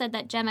article said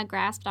that Gemma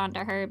grasped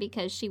onto her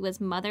because she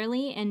was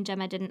motherly and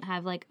Gemma didn't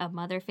have like a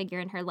mother figure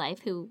in her life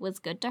who was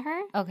good to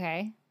her.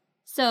 Okay.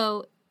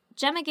 So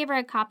Gemma gave her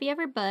a copy of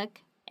her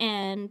book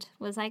and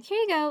was like, here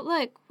you go,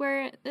 look,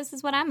 this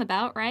is what I'm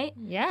about, right?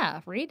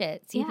 Yeah, read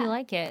it. See if you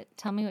like it.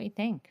 Tell me what you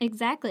think.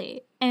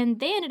 Exactly. And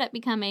they ended up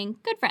becoming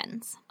good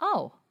friends.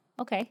 Oh,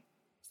 okay.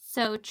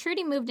 So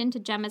Trudy moved into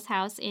Gemma's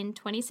house in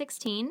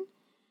 2016,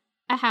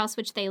 a house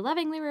which they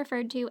lovingly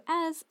referred to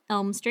as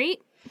Elm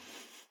Street.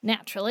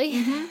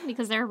 Naturally.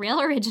 Because they're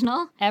real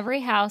original. Every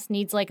house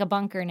needs like a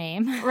bunker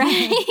name.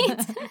 Right?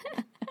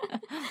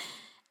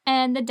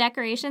 And the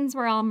decorations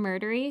were all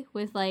murdery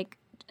with like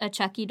a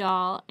Chucky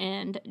doll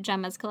and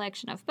Gemma's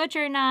collection of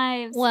butcher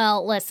knives.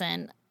 Well,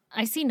 listen,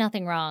 I see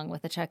nothing wrong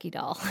with a Chucky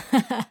doll.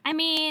 I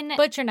mean,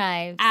 Butcher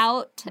knives.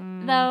 Out,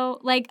 though.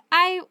 Like,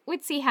 I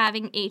would see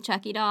having a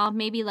Chucky doll,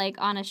 maybe, like,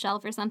 on a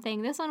shelf or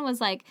something. This one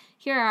was like,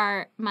 here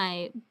are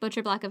my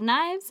butcher block of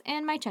knives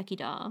and my Chucky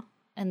doll.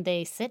 And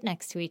they sit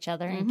next to each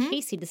other in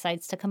case he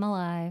decides to come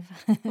alive.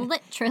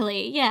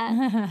 Literally,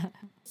 yeah.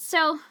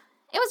 So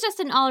it was just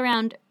an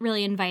all-around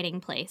really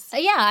inviting place.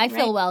 Yeah, I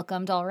feel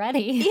welcomed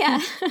already.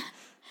 Yeah.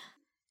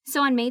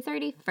 So on May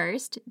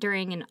 31st,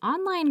 during an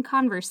online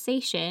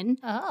conversation,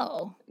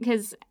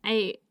 because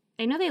I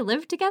know they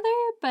lived together,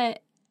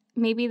 but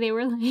maybe they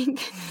were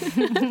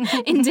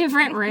like in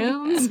different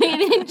rooms.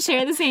 Maybe they didn't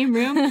share the same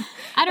room.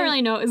 I don't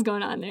really know what was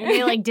going on there.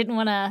 They like didn't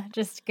want to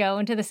just go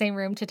into the same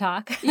room to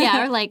talk.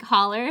 Yeah, or like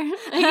holler.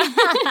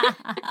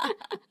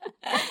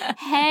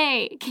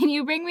 Hey, can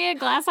you bring me a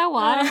glass of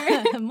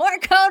water? More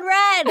Code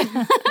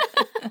Red.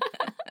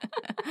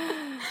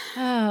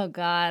 Oh,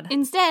 God.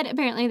 Instead,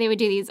 apparently they would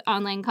do these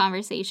online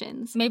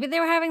conversations. Maybe they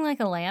were having like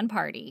a LAN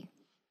party.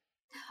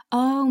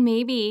 Oh,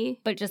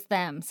 maybe. But just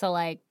them. So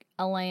like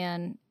a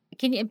LAN.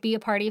 Can it be a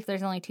party if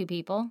there's only 2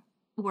 people?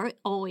 We're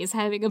always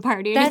having a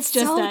party. That's it's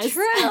just so us.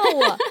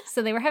 True.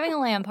 So they were having a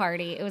LAN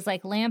party. It was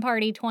like LAN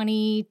party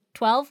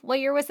 2012. What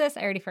year was this?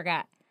 I already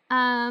forgot.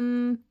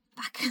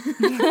 Fuck.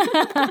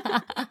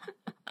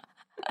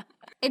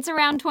 It's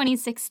around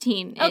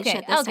 2016.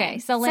 Okay.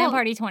 So LAN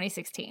party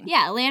 2016.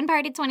 Yeah, LAN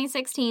party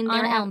 2016.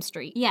 On Elm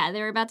Street. Yeah,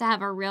 they were about to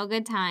have a real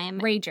good time.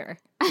 Rager.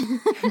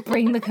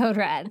 Bring the Code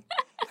Red.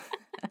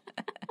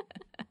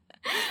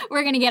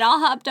 We're going to get all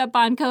hopped up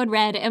on Code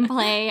Red and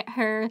play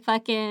her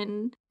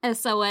fucking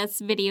SOS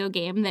video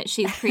game that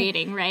she's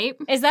creating, right?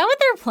 Is that what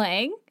they're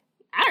playing?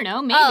 I don't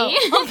know, maybe.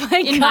 Oh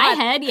my God. In my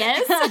head,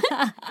 yes.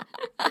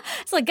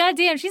 It's like,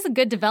 goddamn, she's a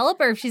good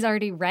developer if she's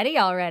already ready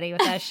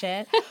with that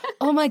shit.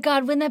 Oh my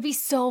God, wouldn't that be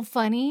so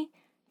funny?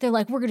 They're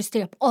like, we're going to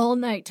stay up all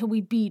night till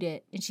we beat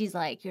it. And she's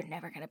like, you're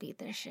never going to beat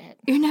this shit.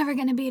 You're never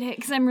going to beat it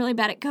because I'm really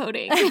bad at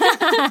coding.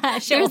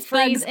 She'll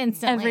freeze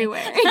instantly.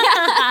 Everywhere.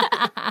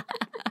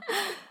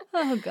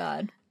 Oh,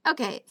 God.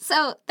 Okay,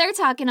 so they're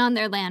talking on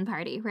their LAN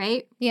party,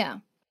 right? Yeah.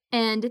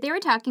 And they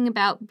were talking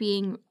about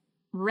being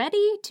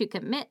ready to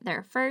commit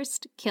their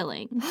first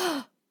killing.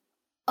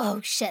 Oh,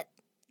 shit.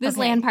 This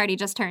LAN party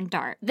just turned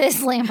dark.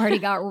 This LAN party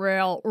got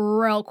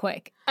real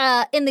quick.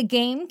 In the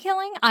game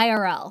killing,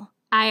 IRL.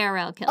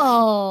 IRL killing.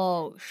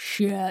 Oh,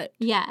 shit.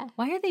 Yeah.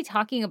 Why are they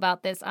talking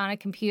about this on a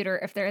computer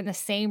if they're in the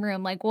same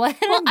room? Like, what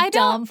a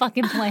dumb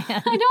fucking plan.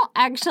 I don't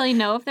actually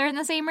know if they're in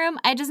the same room.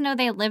 I just know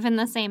they live in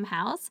the same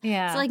house.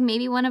 Yeah. So, like,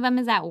 maybe one of them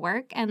is at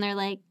work and they're,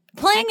 like,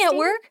 playing texting? at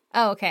work?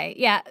 Oh, okay.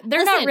 Yeah.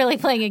 They're not really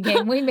playing a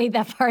game. We made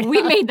that part up.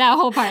 We made that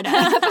whole part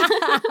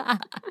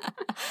up.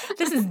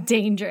 This is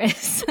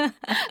dangerous.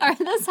 Or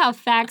that's how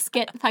facts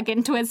get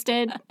fucking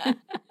twisted. I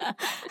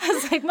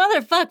was like,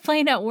 motherfuck,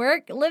 playing at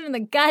work? Living the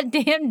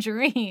goddamn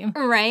dream.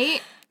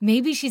 Right?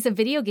 Maybe she's a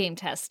video game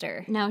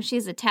tester. No,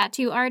 she's a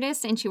tattoo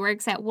artist and she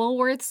works at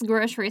Woolworth's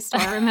grocery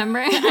store,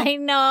 remember? I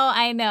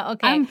know.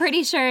 Okay. I'm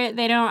pretty sure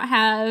they don't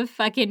have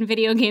fucking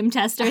video game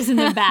testers in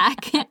the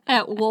back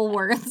at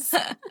Woolworth's.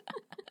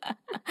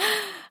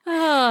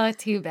 Oh,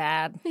 too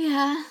bad.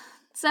 Yeah.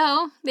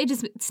 So they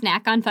just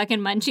snack on fucking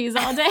munchies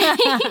all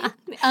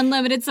day.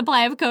 Unlimited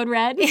supply of Code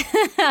Red.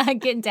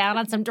 Getting down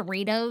on some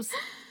Doritos.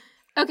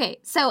 Okay,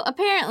 so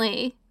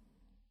apparently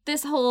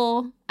this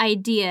whole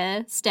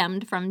idea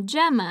stemmed from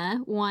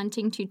Gemma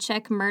wanting to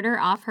check murder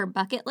off her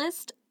bucket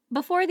list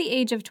before the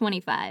age of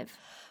 25.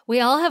 We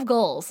all have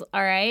goals,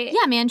 all right?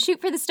 Yeah, man,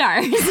 shoot for the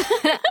stars.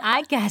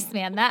 I guess,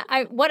 man.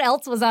 What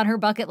else was on her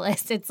bucket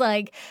list? It's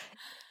like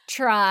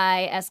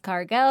try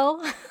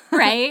escargot,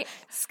 right?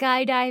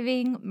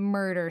 Skydiving,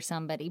 murder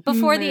somebody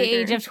before the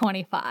age of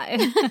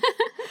 25.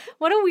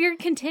 What a weird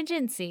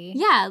contingency.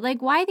 Yeah,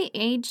 like why the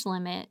age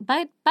limit?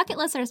 But bucket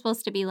lists are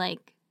supposed to be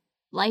like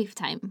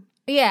lifetime.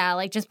 Yeah,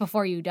 like just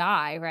before you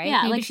die, right?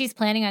 Yeah, maybe like she's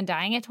planning on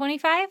dying at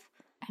 25?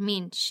 I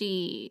mean,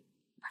 she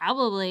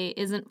probably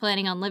isn't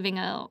planning on living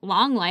a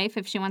long life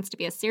if she wants to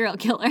be a serial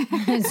killer.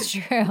 It's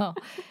true.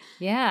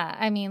 Yeah,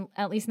 I mean,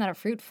 at least not a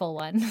fruitful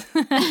one.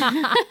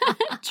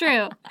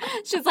 True.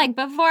 She's like,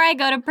 before I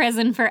go to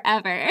prison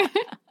forever,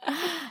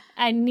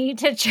 I need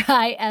to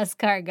try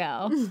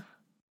escargot.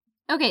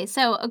 Okay,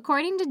 so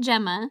according to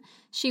Gemma,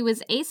 she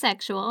was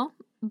asexual,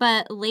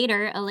 but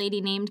later a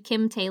lady named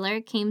Kim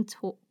Taylor came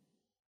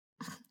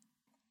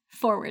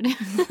forward.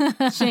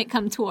 She didn't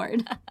come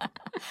toward.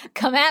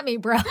 Come at me,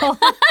 bro.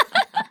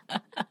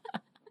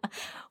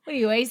 What are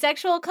you,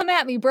 asexual? Come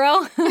at me,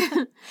 bro.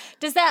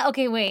 Does that,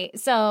 okay, wait.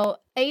 So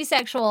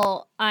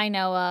asexual I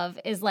know of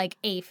is like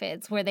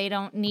aphids, where they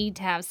don't need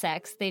to have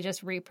sex. They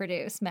just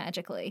reproduce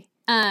magically.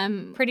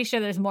 Pretty sure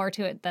there's more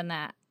to it than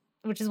that,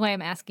 which is why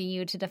I'm asking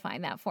you to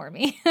define that for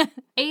me.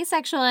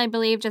 Asexual, I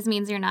believe, just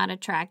means you're not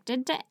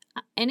attracted to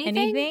anything.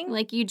 Anything?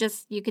 Like you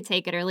could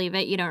take it or leave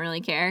it. You don't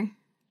really care.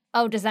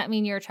 Oh, does that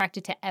mean you're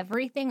attracted to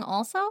everything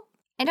also?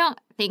 I don't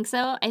think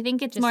so. I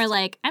think it's more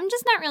like, I'm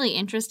just not really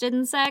interested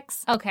in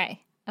sex.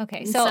 Okay. Okay.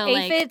 And So, so,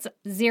 like- aphids,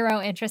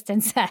 zero interest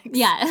in sex.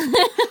 Yeah.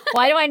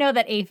 Why do I know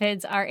that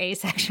aphids are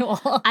asexual?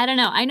 I don't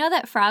know. I know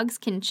that frogs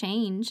can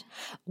change.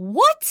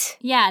 What?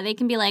 Yeah, they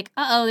can be like,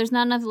 uh-oh, there's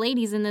not enough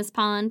ladies in this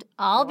pond.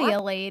 I'll be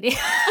a lady.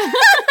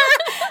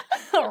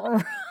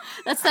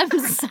 That's them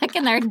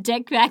sucking their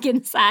dick back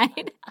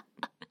inside.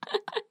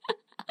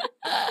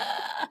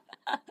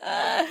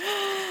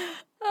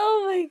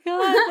 Oh my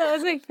god, that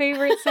was my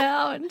favorite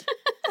sound.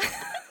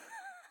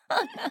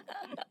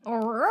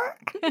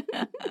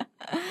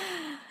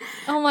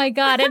 Oh my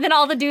god, and then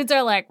all the dudes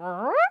are like,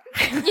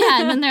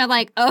 Yeah, and then they're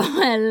like, oh,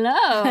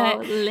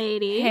 hello,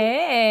 lady.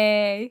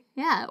 hey.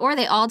 Yeah, or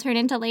they all turn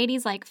into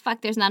ladies like,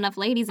 fuck, there's not enough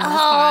ladies in this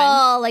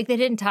pond. Oh, like they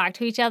didn't talk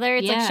to each other.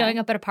 It's like Yeah. showing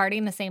up at a party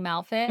in the same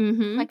outfit.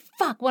 Mhm. Like,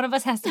 fuck, one of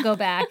us has to go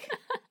back.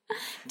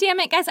 Damn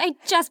it, guys, I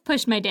just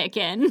pushed my dick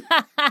in.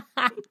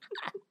 I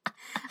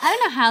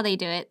don't know how they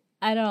do it.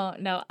 I don't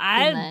know.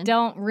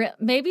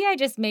 Maybe I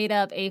just made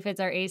up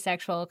aphids are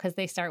asexual because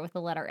they start with the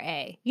letter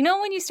A. You know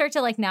when you start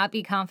to like not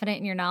be confident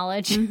in your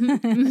knowledge?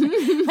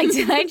 Like,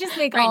 did I just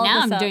make Right all now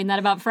of I'm this up? doing that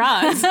about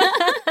frogs.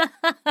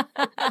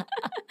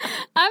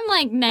 I'm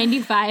like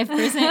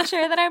 95%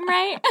 sure that I'm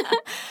right.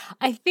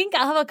 I think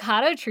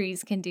avocado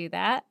trees can do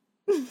that.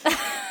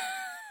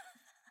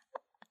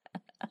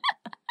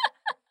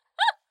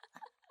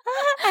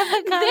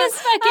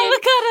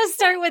 Avocados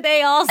start with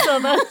A also,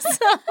 though.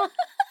 So.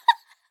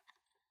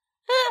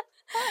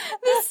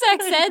 This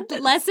sex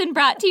ed lesson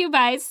brought to you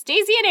by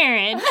Stacey and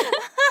Aaron.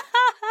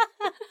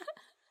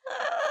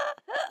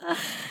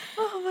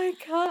 Oh my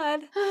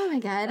god. Oh my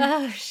god.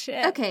 Oh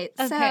shit. Okay,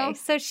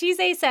 So she's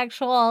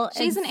asexual.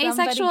 She's and an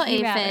asexual somebody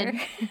came at aphid.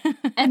 her.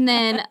 And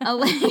then a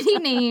lady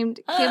named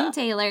Kim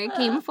Taylor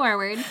came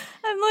forward.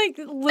 I'm like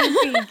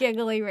loopy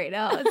giggly right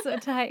now. I'm so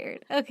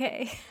tired.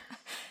 Okay.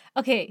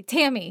 Okay,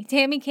 Tammy.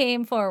 Tammy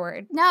came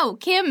forward. No,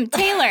 Kim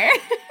Taylor.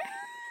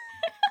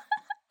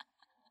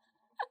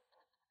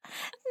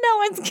 No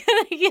one's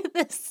gonna get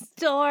this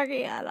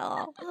story at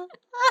all.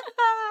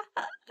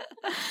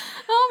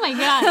 Oh my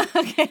god.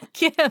 Okay,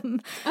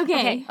 Kim.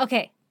 Okay.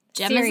 Okay.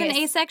 Gemma's an Serious.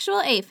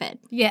 asexual aphid.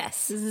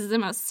 Yes. This is the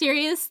most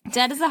serious,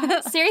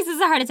 serious as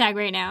a heart attack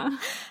right now.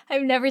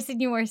 I've never seen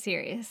you more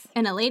serious.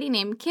 And a lady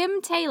named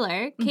Kim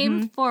Taylor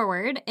came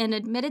forward and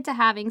admitted to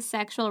having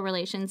sexual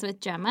relations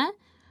with Gemma,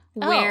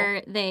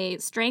 where they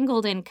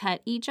strangled and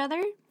cut each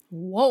other.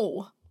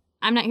 Whoa.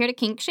 I'm not here to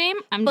kink shame.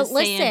 I'm But just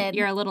saying listen.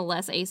 you're a little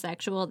less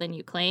asexual than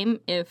you claim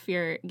if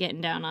you're getting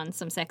down on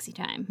some sexy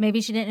time. Maybe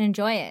she didn't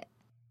enjoy it.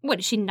 What,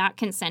 is she not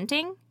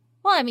consenting?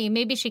 Well, I mean,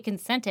 maybe she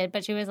consented,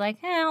 but she was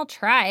like, I'll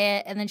try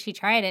it. And then she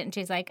tried it, and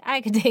she's like,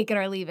 I could take it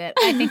or leave it.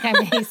 I think I'm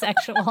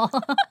asexual.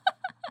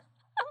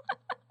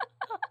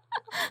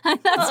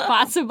 That's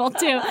possible,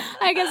 too.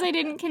 I guess I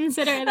didn't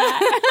consider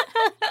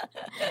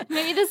that.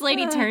 Maybe this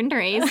lady turned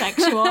her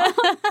asexual.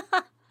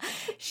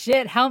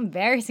 Shit, how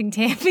embarrassing,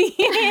 Tammy.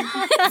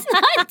 It's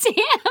not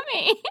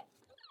Tammy.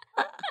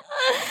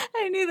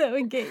 I knew that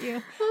would get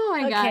you. Oh,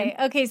 my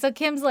God. Okay, so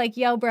Kim's like,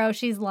 yo, bro,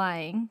 she's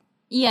lying.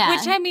 Yeah.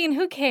 Which, I mean,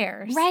 who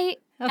cares? Right?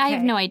 I have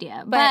Okay. no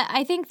idea. But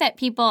I think that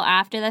people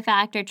after the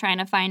fact are trying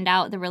to find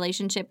out the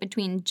relationship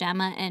between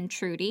Gemma and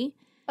Trudy.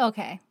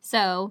 Okay.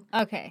 So,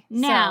 Okay.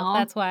 Now- So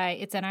that's why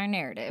it's in our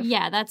narrative.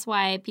 yeah, that's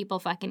why people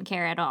fucking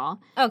care at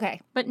all.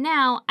 Okay. But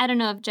now, I don't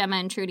know if Gemma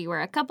and Trudy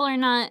were a couple or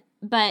not,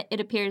 but it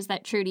appears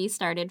that Trudy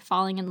started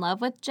falling in love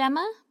with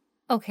Gemma,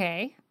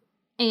 Okay.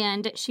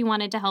 and she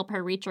wanted to help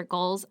her reach her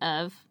goals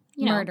of,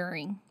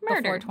 Murdering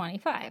murder. before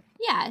 25.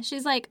 Yeah,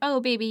 she's like, oh,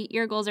 baby,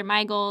 your goals are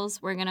my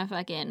goals. We're gonna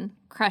fucking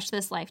crush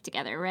this life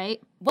together, right?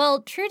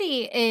 Well,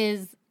 Trudy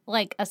is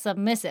like a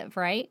submissive,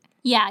 right?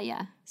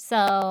 Yeah.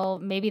 So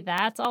maybe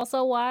that's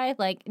also why,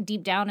 like,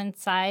 deep down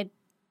inside,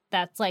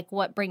 that's like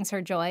what brings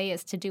her joy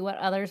is to do what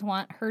others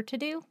want her to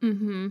do.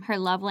 Mm-hmm. Her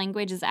love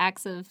language is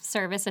acts of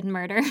service and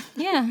murder.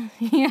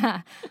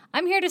 Yeah.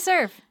 I'm here to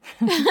serve.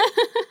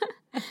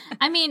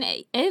 I mean,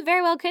 it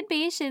very well could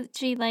be.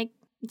 She like,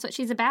 it's what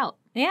she's about.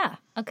 Yeah.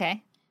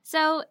 Okay.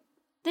 So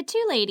the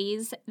two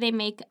ladies, they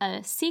make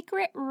a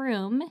secret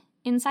room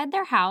inside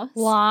their house.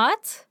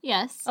 What?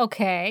 Yes.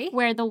 Okay.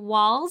 Where the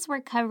walls were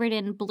covered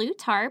in blue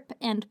tarp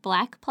and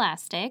black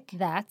plastic.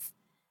 That's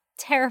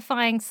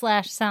terrifying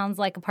 / sounds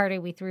like a party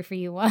we threw for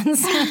you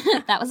once.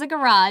 That was a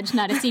garage,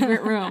 not a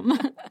secret room.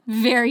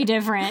 Very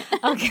different.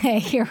 Okay,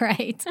 you're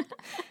right.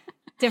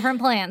 Different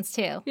plans,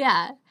 too.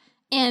 Yeah.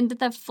 And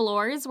the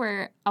floors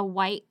were a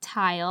white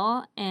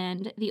tile,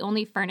 and the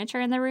only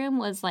furniture in the room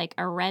was like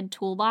a red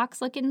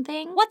toolbox looking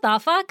thing. What the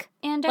fuck?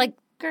 And a Like-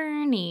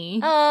 gurney.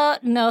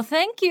 No,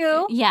 thank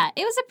you. Yeah,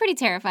 it was a pretty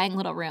terrifying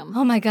little room.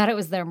 Oh my God, it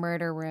was their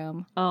murder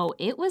room. Oh,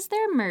 it was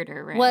their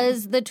murder room.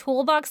 Was the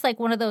toolbox like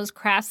one of those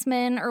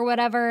Craftsman or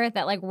whatever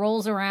that like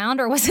rolls around,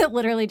 or was it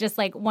literally just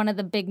like one of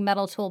the big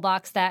metal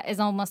toolbox that is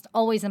almost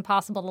always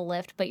impossible to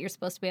lift, but you're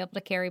supposed to be able to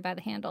carry by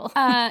the handle?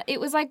 It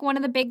was like one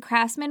of the big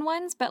Craftsman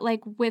ones, but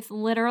like with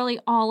literally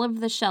all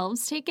of the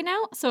shelves taken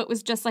out. So it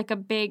was just like a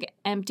big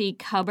empty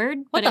cupboard,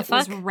 What but the it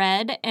was fuck?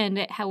 red and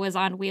it was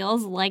on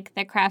wheels like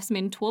the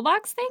Craftsman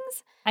toolbox toolbox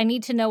things. I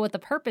need to know what the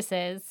purpose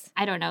is.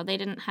 I don't know. They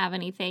didn't have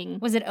anything.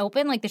 Was it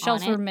open? Like the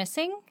shelves it. were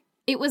missing?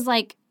 It was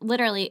like,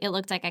 literally, it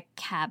looked like a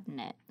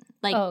cabinet.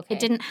 Like, okay. It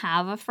didn't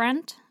have a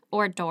front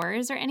or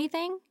doors or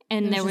anything.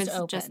 And It was just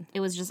open. it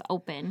was just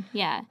open.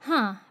 Yeah.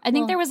 Huh. I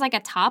think there was like a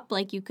top,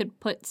 like you could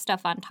put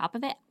stuff on top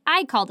of it.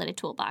 I called it a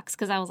toolbox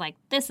because I was like,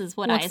 this is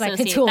what I Looks like a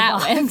associate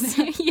that toolbox.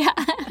 with. Yeah.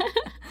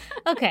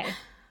 Okay.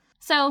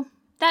 So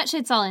that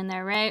shit's all in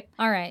there, right?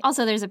 All right.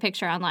 Also, there's a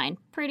picture online.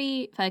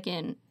 Pretty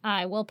fucking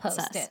I will post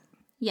sus. it.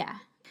 Yeah.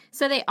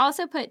 So they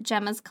also put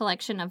Gemma's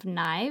collection of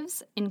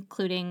knives,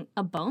 including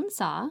a bone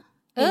saw,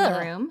 in the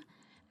Ugh. room.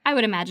 I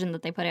would imagine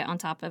that they put it on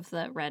top of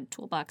the red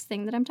toolbox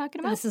thing that I'm talking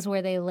about. This is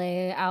where they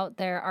lay out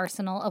their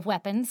arsenal of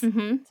weapons.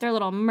 Mm-hmm. Their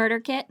little murder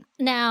kit.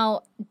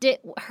 Now, did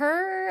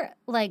her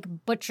like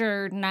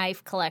butcher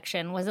knife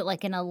collection, was it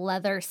like in a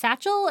leather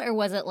satchel or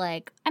was it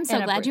like I'm so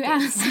in a glad you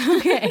briefcase? asked.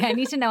 Okay, I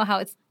need to know how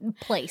it's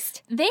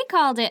placed. They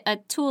called it a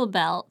tool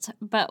belt,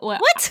 but what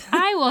What?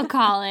 I will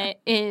call it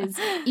is,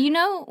 you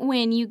know,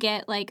 when you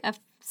get like a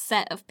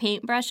set of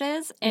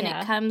paintbrushes and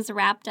Yeah. it comes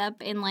wrapped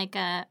up in like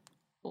a,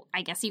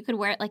 I guess you could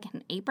wear it like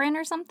an apron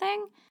or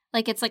something.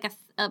 Like it's like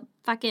a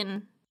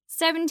fucking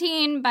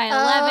 17 by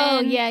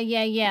 11. Oh,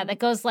 yeah. That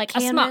goes like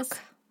Canvas. a smock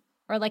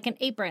or like an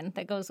apron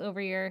that goes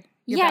over your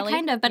Yeah, belly,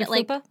 kind of, but your it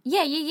like fupa?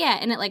 yeah,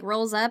 and it like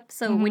rolls up.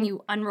 So when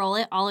you unroll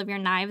it, all of your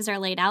knives are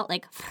laid out.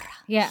 Like,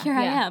 here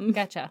I am.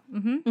 Gotcha.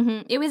 Mm-hmm.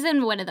 Mm-hmm. It was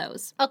in one of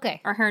those,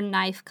 Okay, or her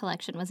knife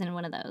collection was in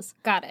one of those.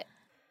 got it.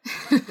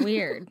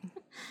 Weird.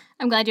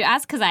 I'm glad you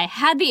asked because I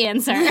had the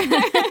answer.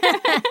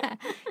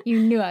 You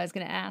knew I was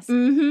going to ask.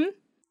 Mm-hmm.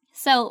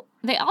 So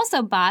they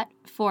also bought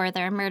for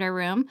their murder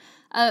room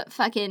a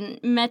fucking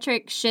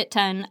metric shit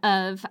ton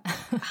of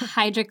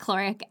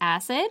hydrochloric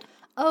acid.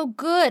 Oh,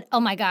 good. Oh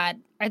my God.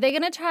 Are they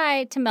going to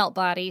try to melt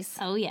bodies?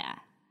 Oh yeah,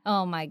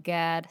 Oh my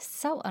God.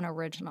 So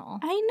unoriginal.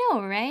 I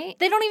know, right?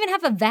 They don't even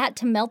have a vat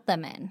to melt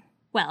them in.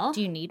 Well,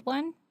 Do you need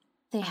one?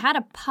 they had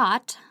a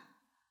pot.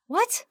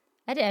 What?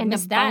 I did. I And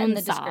missed a that in bone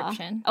the saw.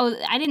 description. Oh,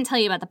 I didn't tell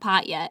you about the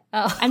pot yet.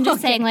 Oh, I'm just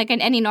okay. saying, like in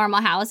any normal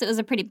house, it was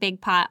a pretty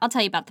big pot. I'll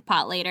tell you about the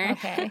pot later.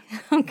 Okay.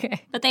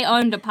 Okay. But they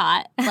owned a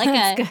pot, like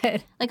That's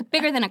good. like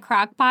bigger than a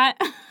crock pot.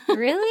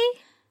 Really?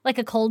 Like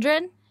a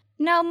cauldron?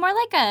 No, more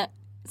like a.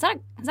 Is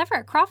that for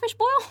a crawfish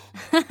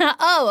boil?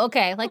 Oh,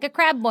 okay. Like a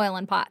crab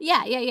boiling pot.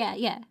 Yeah.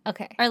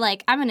 Okay. Or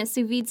like I'm gonna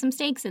sous vide some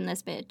steaks in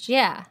this bitch.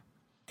 Yeah.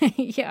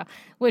 Yeah.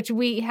 Which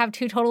we have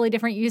two totally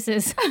different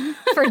uses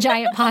for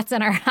giant pots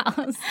in our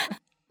house.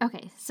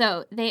 Okay,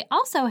 so they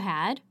also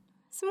had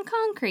some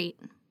concrete,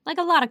 like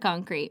a lot of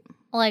concrete,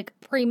 Like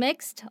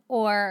pre-mixed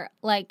or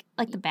like,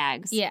 like the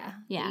bags. yeah.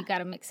 Yeah. You got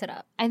to mix it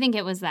up. I think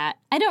it was that.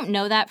 I don't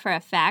know that for a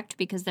fact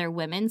because they're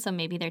women, so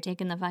maybe they're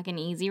taking the fucking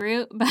easy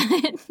route, but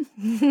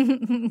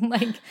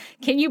Like,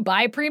 can you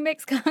buy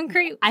pre-mixed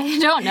concrete? I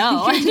don't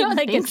know. I don't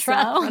like think a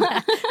truck so. for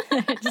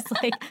that. Just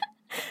like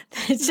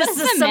it's just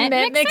The a cement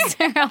cement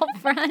mixer out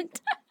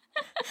front.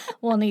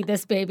 We'll need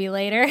this baby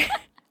later.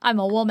 I'm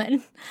a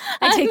woman.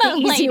 I I'm take the a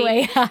easy lady.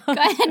 way out. Go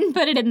ahead and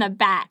put it in the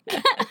back.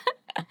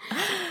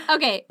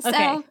 Okay,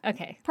 so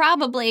Okay.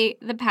 probably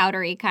the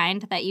powdery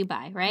kind that you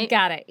buy, right?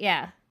 Got it.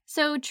 Yeah.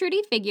 So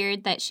Trudy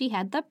figured that she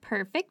had the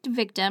perfect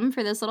victim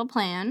for this little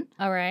plan.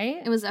 All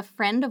right. It was a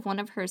friend of one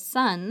of her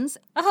sons.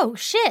 Oh,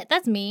 shit.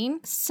 That's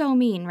mean. So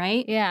mean,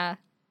 right? Yeah.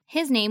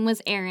 His name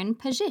was Aaron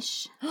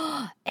Pajish.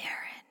 Aaron.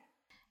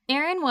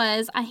 Aaron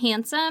was a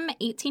handsome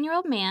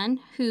 18-year-old man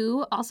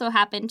who also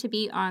happened to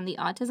be on the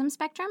autism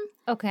spectrum.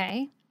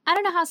 Okay. I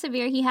don't know how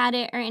severe he had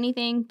it or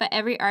anything, but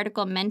every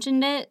article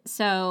mentioned it,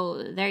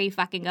 so there you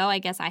fucking go. I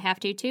guess I have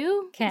to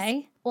too.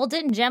 Okay. Well,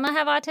 didn't Gemma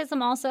have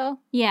autism also?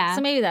 Yeah.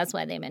 So maybe that's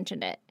why they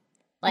mentioned it.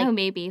 Like, oh,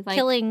 maybe. Like,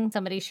 killing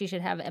somebody she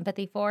should have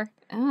empathy for.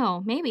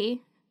 oh,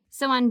 maybe.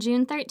 So on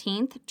June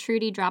 13th,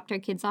 Trudy dropped her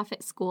kids off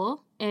at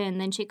school,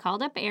 and then she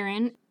called up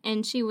Aaron,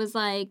 and she was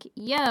like,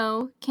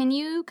 yo, can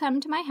you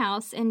come to my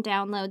house and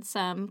download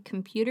some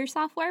computer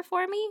software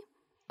for me?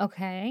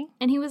 Okay.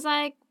 And he was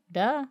like,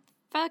 Duh.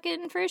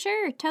 fucking for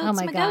sure. Totes Oh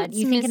my my God. goats,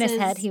 You think in his Mrs.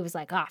 head he was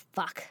like, oh,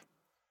 fuck.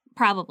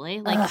 Probably.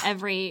 Like Ugh.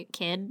 every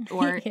kid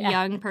or Yeah.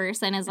 young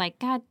person is like,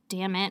 God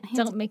damn it.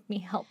 Don't make me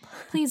help.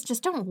 Please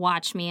just don't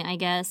watch me, I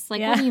guess. Like,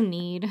 Yeah. what do you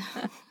need?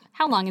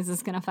 How long is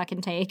this going to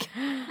fucking take?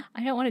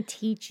 I don't want to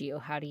teach you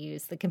how to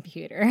use the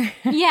computer.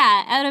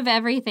 Yeah, out of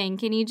everything,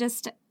 can you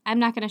just... I'm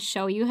not going to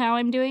show you how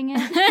I'm doing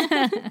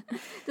it.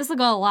 This will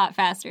go a lot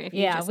faster if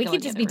you Yeah, just we go could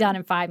into just the be done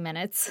room. in 5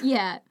 minutes.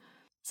 Yeah.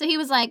 So he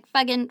was like,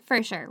 fucking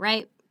for sure,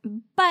 right?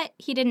 But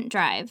he didn't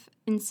drive.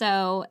 And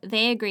so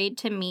they agreed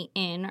to meet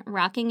in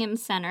Rockingham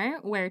Center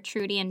where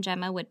Trudy and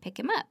Gemma would pick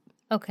him up.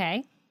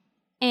 Okay.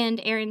 And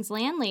Aaron's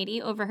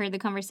landlady overheard the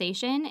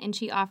conversation and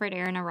she offered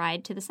Aaron a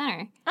ride to the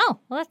center. Oh,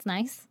 well, that's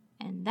nice.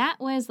 And that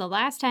was the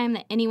last time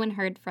that anyone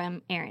heard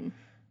from Aaron.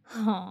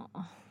 Oh.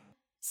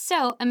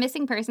 So a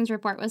missing persons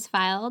report was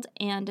filed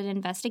and an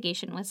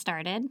investigation was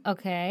started.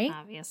 Okay.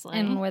 Obviously.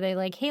 And were they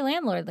like, hey,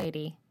 landlord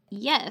lady,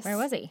 yes. where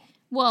was he?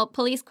 Well,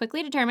 police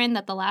quickly determined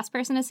that the last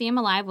person to see him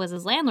alive was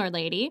his landlord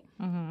lady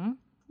Mm-hmm.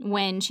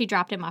 when she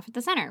dropped him off at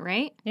the center,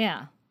 right?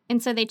 Yeah.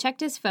 And so they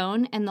checked his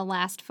phone, and the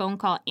last phone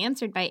call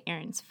answered by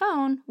Aaron's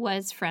phone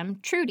was from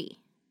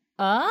Trudy.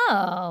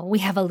 Oh, we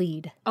have a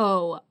lead.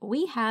 Oh,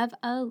 we have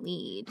a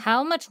lead.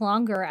 How much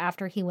longer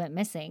after he went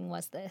missing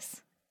was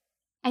this?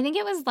 I think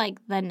it was like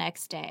the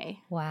next day.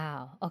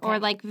 Wow. Okay. Or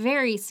like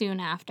very soon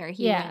after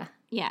he went.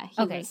 Yeah,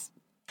 he was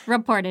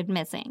reported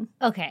missing.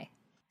 Okay.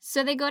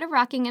 So they go to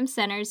Rockingham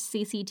Center's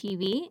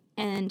CCTV,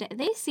 and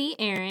they see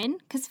Aaron,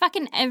 because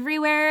fucking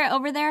everywhere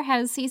over there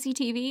has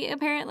CCTV,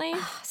 apparently.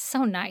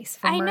 So nice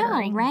for murdering.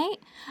 I know, right?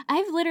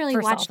 I've literally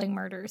for watched solving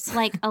murders.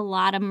 like a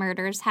lot of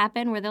murders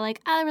happen where they're like,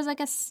 oh, there was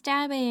like a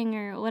stabbing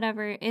or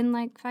whatever in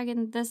like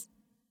fucking this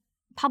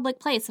public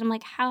place. And I'm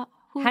like, how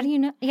do you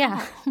know?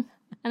 Yeah. And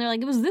they're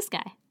like, it was this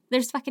guy.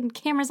 There's fucking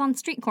cameras on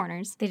street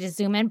corners. They just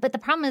zoom in. But the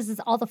problem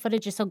is all the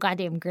footage is so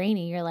goddamn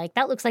grainy. You're like,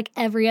 that looks like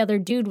every other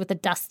dude with a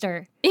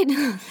duster.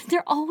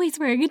 They're always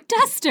wearing a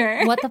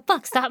duster. What the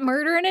fuck? Stop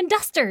murdering in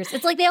dusters.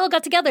 It's like they all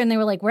got together and they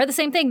were like, we're the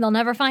same thing. They'll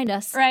never find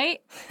us.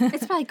 Right?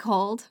 It's probably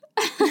cold.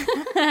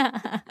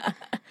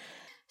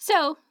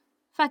 So,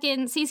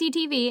 fucking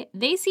CCTV,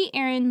 they see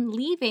Aaron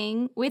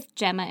leaving with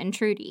Gemma and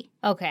Trudy.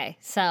 Okay,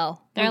 so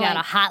we got a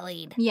hot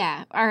lead.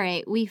 Yeah, all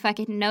right. We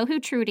fucking know who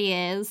Trudy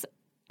is.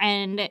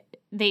 And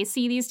they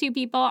see these two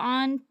people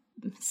on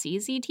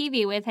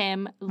CCTV with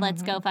him.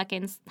 Let's go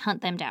fucking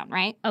hunt them down,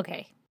 right?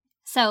 Okay.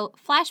 So,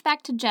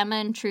 flashback to Gemma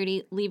and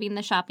Trudy leaving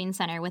the shopping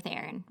center with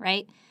Aaron,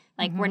 right?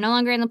 Like, we're no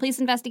longer in the police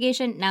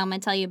investigation. Now I'm going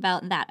to tell you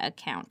about that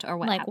account or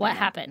what happened. Like, what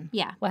happened?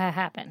 Yeah. What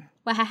happened?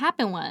 What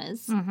happened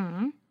was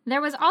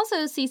there was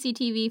also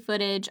CCTV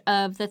footage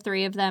of the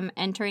three of them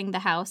entering the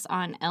house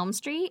on Elm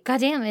Street.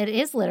 Goddamn, it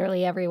is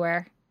literally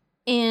everywhere.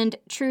 And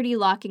Trudy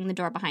locking the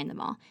door behind them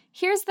all.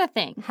 Here's the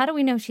thing. How do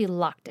we know she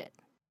locked it?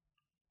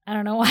 I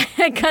don't know why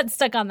I got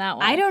stuck on that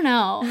one. I don't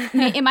know.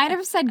 It might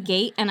have said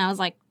gate, and I was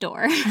like,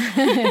 door.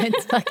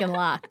 It's fucking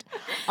locked.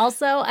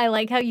 Also, I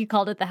like how you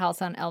called it the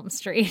house on Elm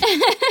Street.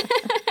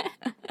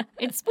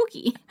 It's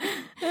spooky.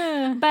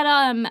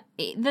 But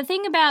the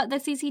thing about the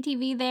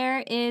CCTV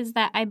there is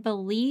that I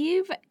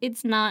believe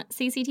it's not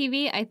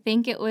CCTV. I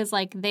think it was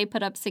like they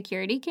put up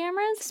security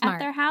cameras at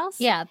their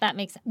house. Yeah, that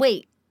makes sense.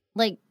 Wait,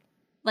 like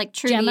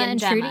Trudy Gemma and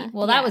Trudy? Gemma.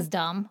 Well, that was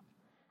dumb.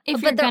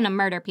 If you're going to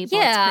murder people,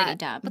 it's pretty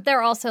dumb. But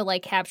they're also,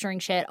 like, capturing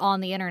shit on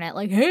the internet.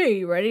 Like,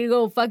 hey, ready to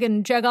go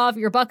fucking check off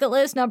your bucket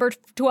list, number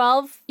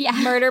 12? Yeah.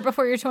 Murder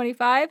before you're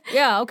 25?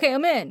 Yeah, okay,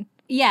 I'm in.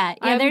 Yeah,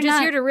 I'm they're just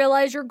not here to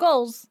realize your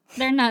goals.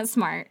 They're not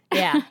smart.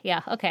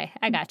 Yeah, okay,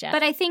 I gotcha.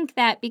 But I think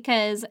that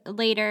because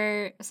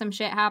later some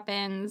shit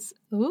happens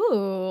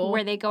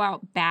where they go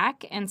out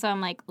back, and so I'm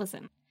like,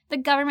 listen, the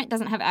government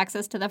doesn't have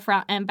access to the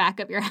front and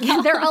back of your house.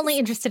 Yeah, they're only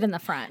interested in the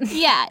front.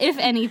 Yeah, if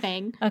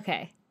anything.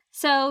 Okay.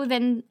 So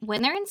then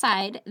when they're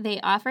inside, they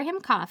offer him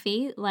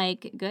coffee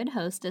like good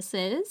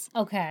hostesses.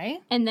 Okay.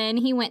 And then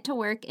he went to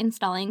work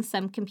installing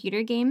some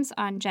computer games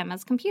on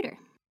Gemma's computer,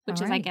 which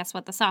is, I guess,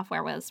 what the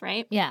software was,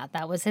 right? Yeah,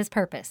 that was his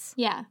purpose.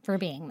 Yeah. For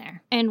being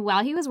there. And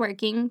while he was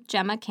working,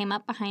 Gemma came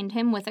up behind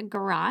him with a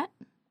garrote.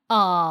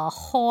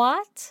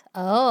 What?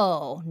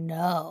 Oh,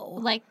 no.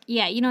 Like,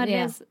 yeah, you know what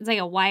it is? It's like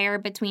a wire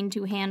between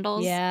two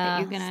handles that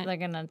you're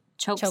going to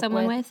choke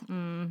someone with.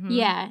 Mm-hmm.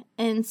 Yeah.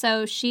 And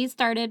so she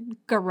started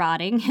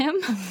garroting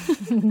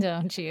him.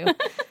 Don't you?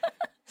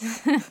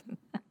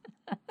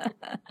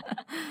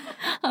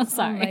 I'm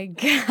sorry. Oh, my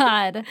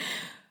God.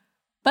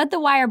 But the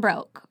wire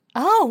broke.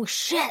 Oh,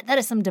 shit. That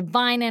is some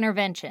divine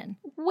intervention.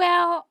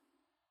 Well,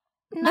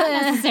 not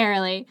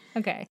necessarily.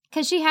 Okay.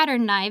 Because she had her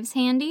knives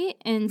handy,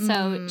 and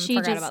so she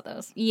forgot just about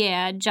those.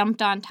 Yeah,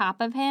 jumped on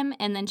top of him,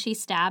 and then she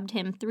stabbed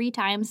him 3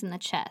 times in the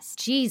chest.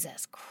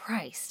 Jesus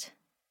Christ.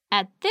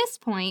 At this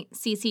point,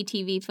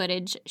 CCTV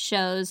footage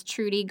shows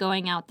Trudy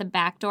going out the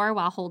back door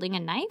while holding a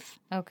knife.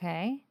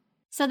 Okay.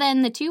 So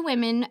then the two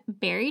women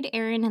buried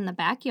Aaron in the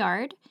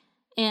backyard,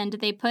 and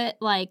they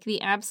put, like,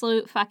 the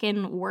absolute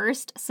fucking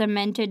worst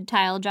cemented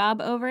tile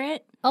job over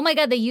it. Oh my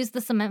God, they used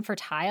the cement for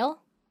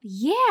tile?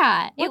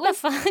 Yeah. What the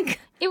fuck?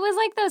 It was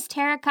like those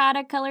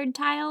terracotta colored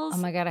tiles. Oh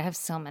my God, I have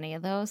so many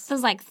of those.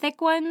 Those, like,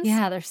 thick ones.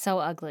 Yeah, they're so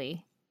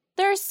ugly.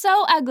 They're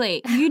so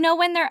ugly. You know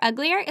when they're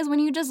uglier is when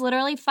you just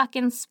literally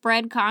fucking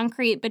spread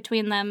concrete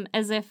between them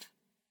as if,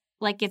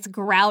 like, it's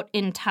grout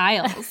in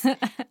tiles.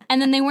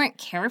 And then they weren't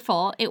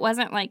careful. It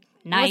wasn't, like,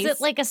 nice. Was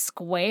it like a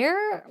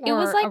square? It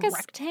was like a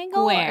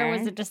rectangle? square. Or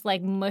was it just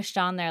like mushed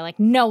on there like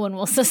no one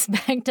will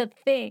suspect a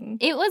thing?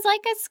 It was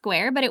like a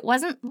square, but it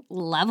wasn't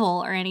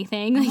level or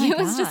anything. Like, it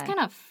was just kind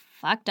of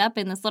fucked up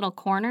in this little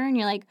corner. And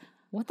you're like,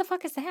 what the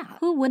fuck is that?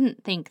 Who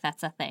wouldn't think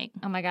that's a thing?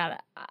 Oh my God.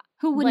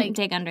 Who wouldn't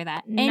dig under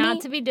that?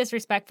 Not to be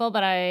disrespectful,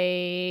 but I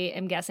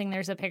am guessing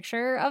there's a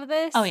picture of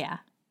this. Oh, yeah.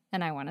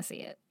 And I want to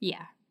see it.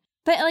 Yeah.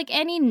 But, like,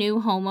 any new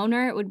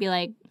homeowner would be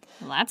like,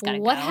 well, that's gotta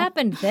go. What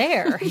happened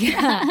there?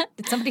 Yeah.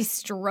 Did somebody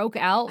stroke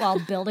out while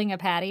building a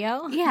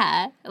patio?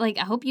 Yeah. Like,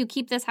 I hope you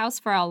keep this house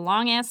for a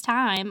long-ass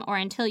time or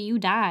until you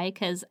die,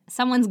 because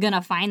someone's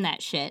gonna find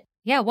that shit.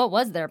 Yeah, what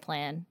was their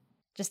plan?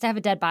 Just to have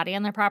a dead body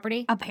on their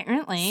property?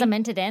 Apparently.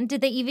 Cemented in? Did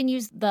they even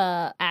use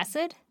the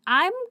acid?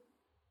 I'm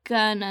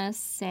gonna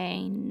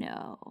say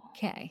no.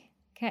 Okay.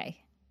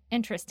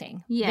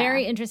 Interesting. Yeah.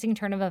 Very interesting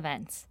turn of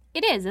events.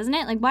 It is, isn't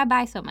it? Like, why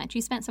buy so much?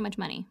 You spent so much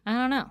money. I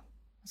don't know.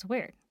 It's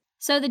weird.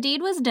 So the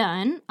deed was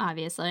done,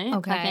 obviously.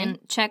 Okay. Fucking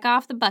check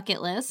off the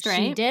bucket list, right?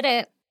 She did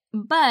it.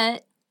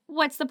 But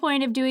what's the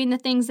point of doing the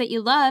things that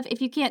you love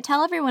if you can't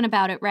tell everyone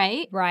about it,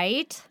 right?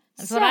 Right?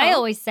 That's So, what I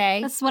always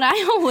say. That's what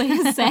I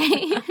always say.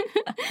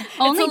 It's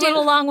a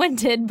little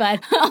long-winded,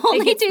 but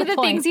only do the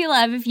things you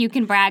love if you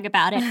can brag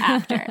about it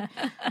after.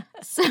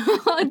 So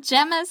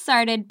Gemma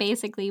started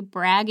basically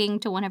bragging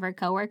to one of her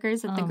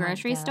coworkers at the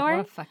grocery store.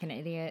 What a fucking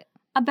idiot.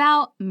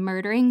 About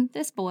murdering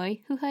this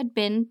boy who had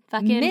been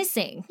fucking...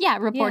 Missing. Yeah,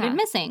 reported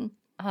missing.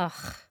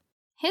 Ugh.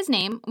 His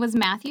name was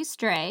Matthew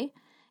Stray,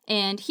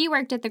 and he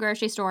worked at the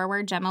grocery store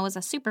where Gemma was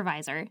a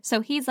supervisor.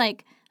 So he's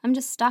like, I'm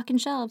just stocking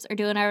shelves or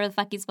doing whatever the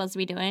fuck he's supposed to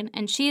be doing.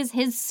 And she is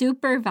his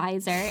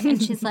supervisor,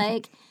 and she's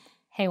like...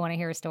 Hey, want to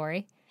hear a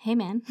story? Hey,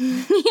 man.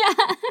 Yeah.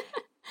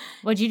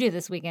 What'd you do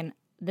this weekend?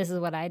 This is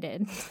what I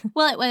did.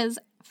 Well, it was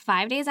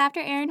 5 days after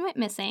Aaron went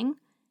missing,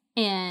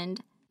 and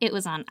it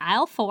was on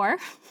aisle 4.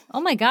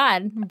 Oh, my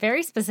God.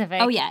 Very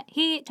specific. Oh, yeah.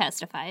 He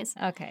testifies.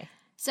 Okay.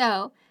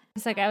 So...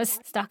 It's like I was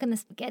stuck in the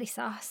spaghetti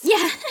sauce.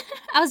 Yeah.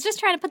 I was just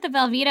trying to put the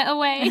Velveeta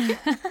away,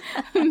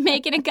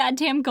 making a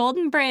goddamn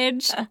golden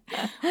bridge,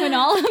 when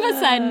all of a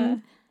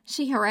sudden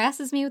she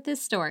harasses me with this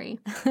story.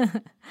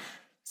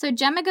 So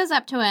Gemma goes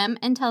up to him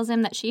and tells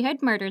him that she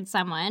had murdered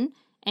someone,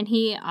 and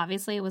he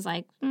obviously was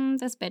like,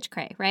 this bitch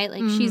cray, right?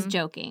 Like, she's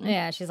joking.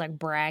 Yeah, she's like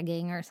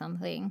bragging or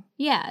something.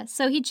 Yeah,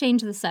 so he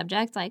changed the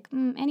subject, like,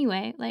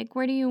 anyway, like,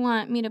 where do you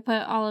want me to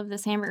put all of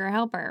this hamburger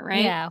helper,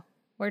 right? Yeah,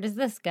 where does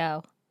this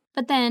go?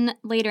 But then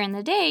later in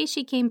the day,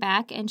 she came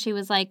back and she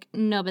was like,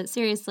 no, but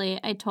seriously,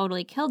 I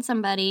totally killed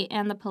somebody,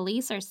 and the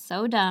police are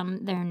so dumb,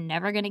 they're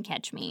never going to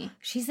catch me.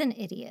 She's an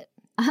idiot.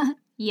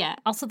 Yeah.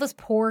 Also, this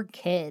poor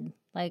kid.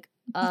 Like,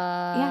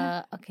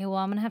 Yeah. Okay, well,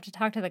 I'm going to have to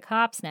talk to the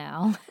cops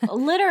now.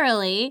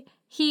 Literally,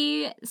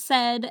 he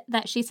said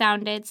that she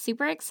sounded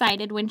super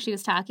excited when she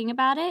was talking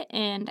about it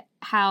and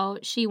how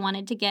she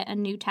wanted to get a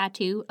new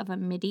tattoo of a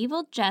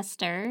medieval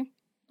jester.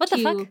 What the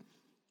fuck?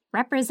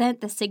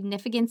 Represent the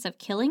significance of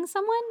killing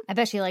someone? I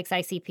bet she likes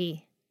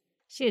ICP.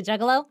 She a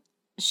juggalo?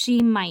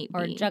 She might be.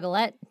 Or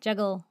juggalette?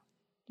 Juggle,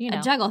 you know.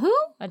 A juggle who?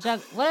 What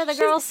are the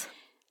girls?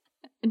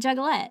 A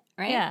juggalette,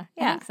 right? Yeah,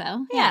 I yeah. think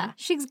so. Yeah.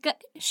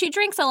 She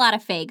drinks a lot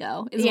of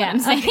Faygo, is what I'm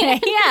saying. Okay.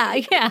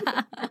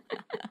 Yeah.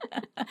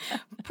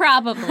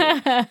 Probably.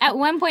 At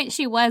one point,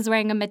 she was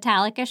wearing a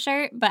Metallica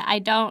shirt, but I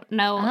don't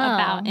know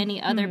about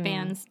any other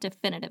bands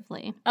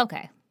definitively.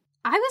 Okay.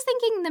 I was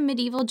thinking the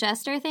medieval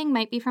jester thing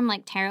might be from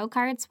like tarot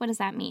cards. What does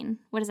that mean?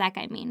 What does that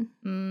guy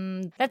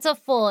mean? That's a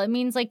full. It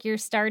means like you're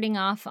starting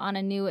off on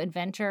a new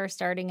adventure,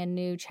 starting a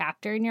new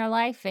chapter in your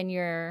life, and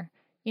you're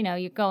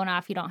going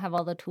off. You don't have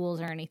all the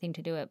tools or anything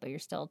to do it, but you're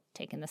still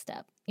taking the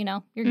step.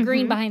 You're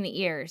green behind the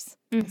ears,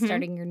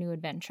 starting your new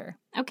adventure.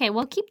 Okay,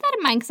 well, keep that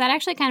in mind because that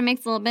actually kind of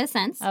makes a little bit of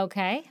sense.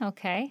 Okay.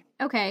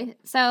 Okay,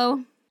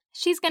 so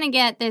she's going to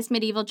get this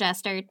medieval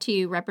jester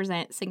to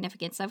represent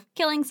significance of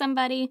killing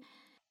somebody.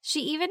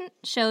 She even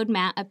showed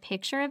Matt a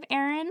picture of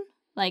Aaron,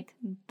 like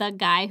the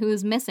guy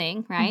who's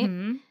missing, right?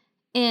 Mm-hmm.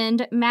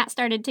 And Matt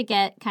started to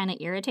get kind of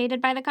irritated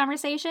by the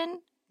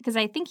conversation because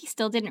I think he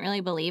still didn't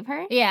really believe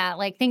her. Yeah,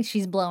 like thinks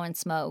she's blowing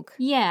smoke.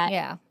 Yeah.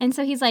 Yeah. And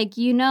so he's like,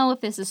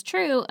 if this is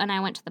true and I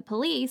went to the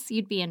police,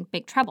 you'd be in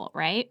big trouble,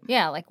 right?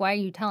 Yeah, like, why are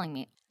you telling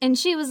me? And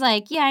she was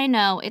like, yeah, I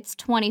know, it's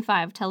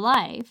 25 to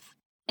life.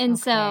 And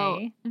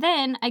so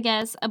then, I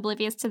guess,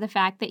 oblivious to the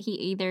fact that he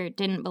either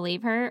didn't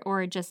believe her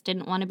or just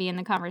didn't want to be in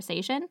the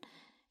conversation,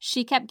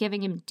 she kept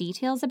giving him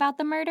details about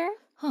the murder.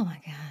 Oh, my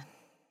God.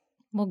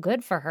 Well,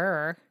 good for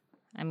her.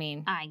 I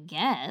mean, I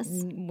guess.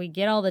 We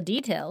get all the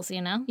details,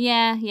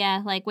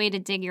 Yeah, like way to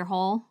dig your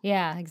hole.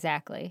 Yeah,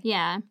 exactly.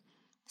 Yeah.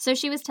 So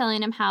she was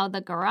telling him how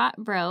the garrote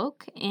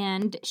broke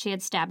and she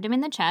had stabbed him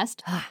in the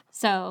chest.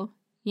 So...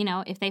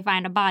 if they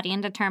find a body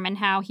and determine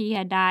how he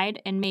had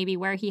died and maybe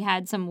where he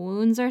had some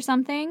wounds or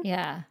something.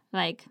 Yeah.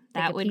 Like,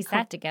 that would piece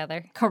that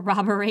together.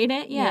 Corroborate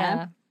it.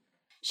 Yeah.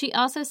 She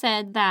also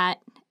said that,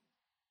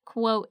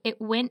 quote,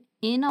 it went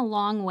in a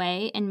long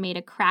way and made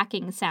a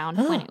cracking sound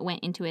when it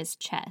went into his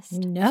chest.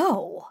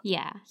 No.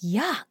 Yeah.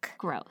 Yuck.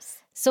 Gross.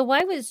 So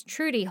why was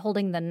Trudy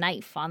holding the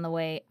knife on the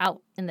way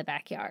out in the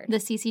backyard? The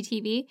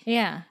CCTV?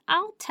 Yeah.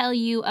 I'll tell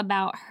you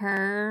about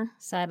her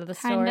side of the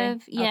story.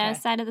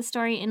 Side of the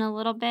story in a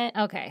little bit.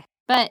 Okay.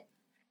 But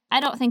I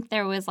don't think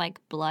there was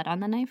like blood on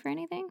the knife or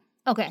anything.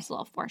 Okay. Just a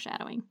little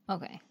foreshadowing.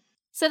 Okay.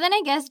 So then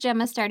I guess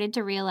Gemma started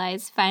to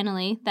realize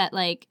finally that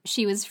like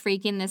she was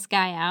freaking this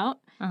guy out.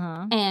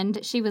 Uh-huh.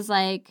 And she was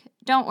like,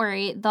 don't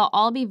worry, they'll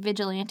all be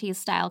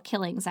vigilante-style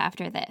killings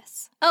after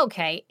this.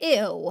 Okay,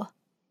 ew.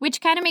 Which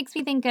kind of makes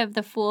me think of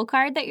the Fool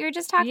card that you were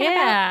just talking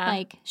about.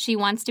 Like, she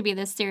wants to be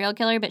this serial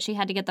killer, but she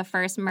had to get the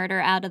first murder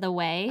out of the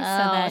way. Oh,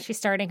 so that she's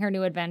starting her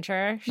new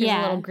adventure. She's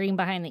a little green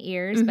behind the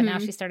ears, but now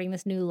she's starting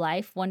this new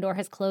life. One door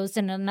has closed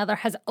and another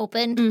has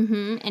opened.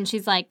 Mm-hmm. And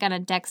she's, like, gonna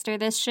Dexter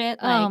this shit.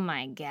 Like, oh,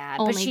 my God.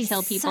 Only but she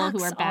kill people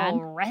who are bad.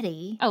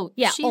 Already. Oh,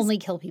 yeah, only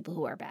kill people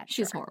who are bad.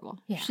 She's horrible.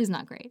 Yeah. She's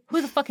not great.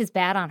 Who the fuck is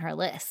bad on her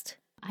list?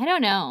 I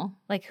don't know.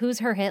 Like, who's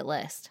her hit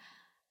list?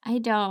 I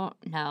don't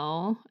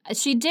know.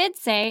 She did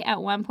say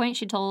at one point,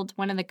 she told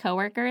one of the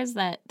coworkers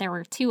that there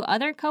were 2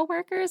 other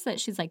coworkers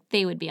that she's like,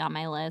 they would be on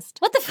my list.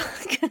 What the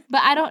fuck?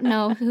 But I don't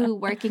know who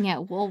working at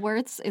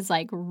Woolworths is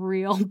like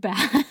real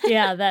bad.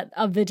 Yeah, that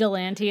a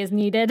vigilante is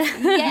needed.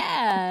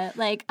 Yeah.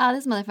 Like, oh,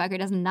 this motherfucker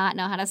does not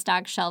know how to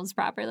stock shelves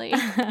properly.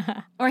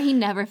 Or he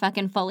never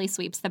fucking fully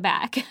sweeps the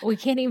back. We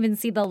can't even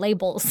see the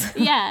labels.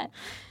 Yeah.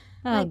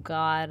 Oh,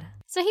 God.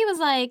 So he was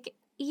like,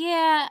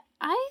 yeah,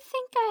 I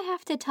think I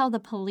have to tell the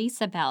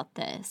police about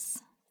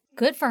this.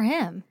 Good for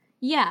him.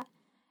 Yeah.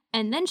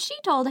 And then she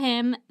told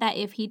him that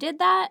if he did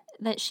that,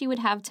 that she would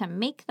have to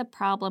make the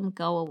problem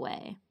go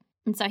away.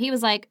 And so he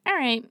was like, all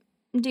right,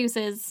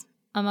 deuces.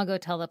 I'm going to go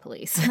tell the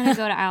police. I'm going to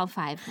go to aisle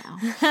 5 now.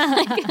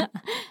 Like,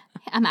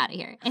 I'm out of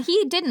here. And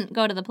he didn't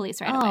go to the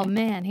police right away. Oh,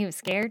 man. He was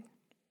scared?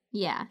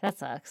 Yeah. That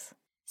sucks.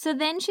 So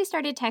then she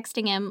started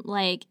texting him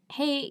like,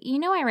 hey, you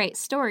know I write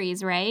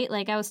stories, right?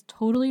 Like, I was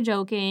totally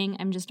joking.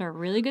 I'm just a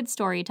really good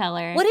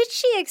storyteller. What did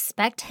she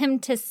expect him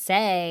to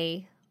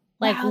say?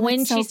 Like, wow, when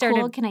that's she so started...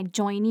 cool. Can I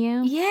join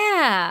you?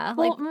 Yeah.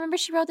 Well, Like, remember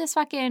she wrote this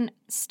fucking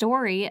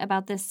story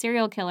about this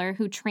serial killer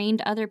who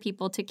trained other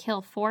people to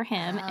kill for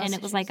him, Oh, and so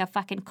it was she's- like a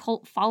fucking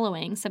cult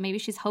following. So maybe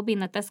she's hoping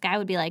that this guy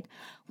would be like,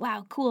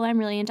 wow, cool, I'm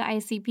really into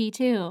ICP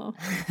too.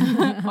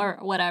 Or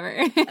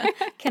whatever.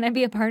 can I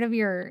be a part of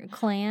your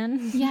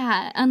clan?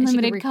 Yeah,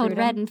 unlimited recruit code him.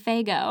 red and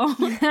Fago.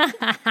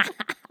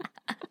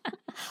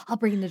 I'll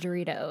bring the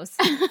Doritos.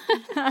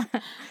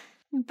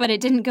 But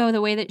it didn't go the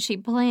way that she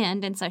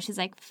planned, and so she's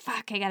like,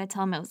 fuck, I gotta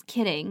tell him I was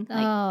kidding.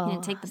 Like, he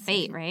didn't take the so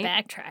bait, she's right?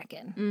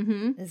 Backtracking.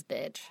 Mm-hmm. This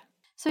bitch.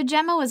 So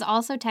Gemma was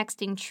also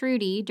texting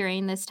Trudy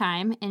during this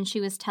time, and she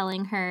was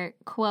telling her,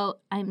 quote,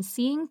 I'm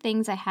seeing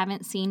things I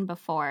haven't seen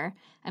before.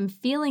 I'm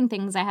feeling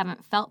things I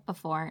haven't felt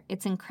before.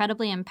 It's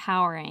incredibly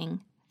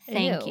empowering.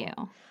 Thank Ew.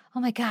 you. Oh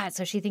my God.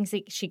 So she thinks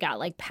that she got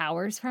like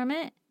powers from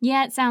it?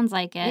 Yeah, it sounds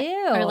like it.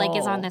 Ew. Or like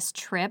is on this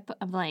trip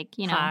of like,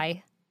 you know.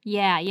 High.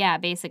 Yeah,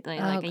 basically.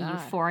 Oh, Like a God.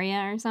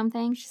 euphoria or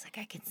something. She's like,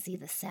 I can see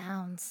the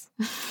sounds.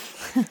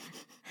 I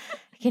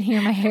can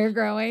hear my hair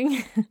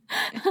growing.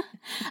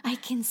 I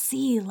can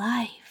see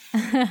life.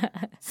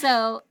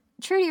 So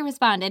Trudy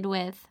responded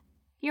with,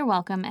 you're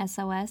welcome,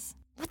 SOS.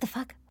 What the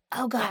fuck?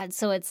 Oh God.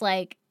 So it's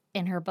like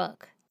in her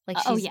book. Like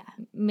she's Oh, yeah.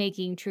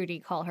 making Trudy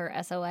call her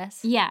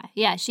SOS. Yeah.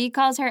 She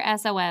calls her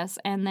SOS,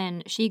 and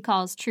then she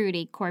calls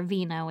Trudy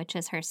Corvina, which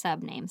is her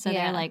subname. So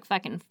Yeah. they're like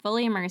fucking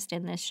fully immersed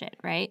in this shit,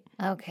 right?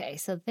 Okay.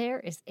 So there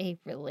is a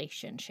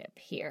relationship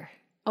here.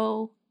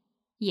 Oh,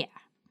 yeah.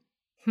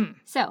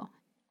 So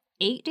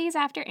 8 days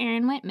after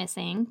Aaron went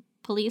missing,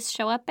 police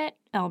show up at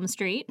Elm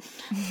Street,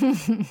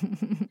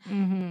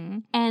 Mm-hmm.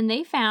 and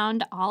they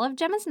found all of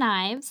Gemma's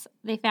knives.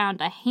 They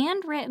found a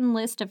handwritten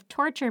list of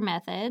torture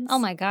methods. Oh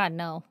my God,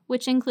 no.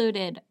 Which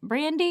included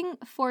branding,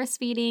 force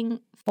feeding.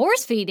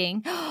 Force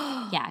feeding?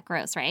 Yeah,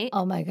 gross, right?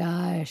 Oh my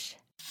gosh.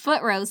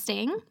 Foot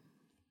roasting.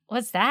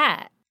 What's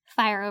that?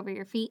 Fire over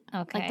your feet.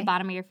 Okay. Like the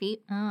bottom of your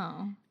feet.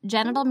 Oh.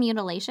 Genital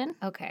mutilation.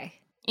 Okay.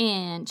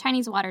 And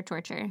Chinese water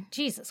torture.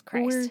 Jesus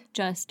Christ. Or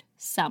just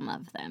some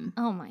of them.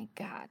 Oh my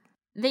God.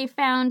 They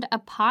found a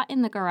pot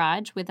in the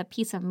garage with a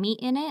piece of meat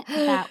in it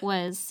that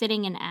was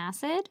sitting in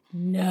acid.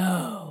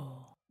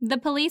 No. The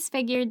police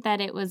figured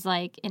that it was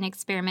like an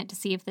experiment to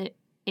see if it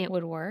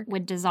Would work.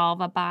 would dissolve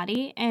a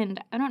body.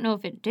 And I don't know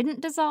if it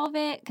didn't dissolve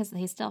it because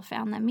they still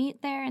found the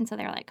meat there. And so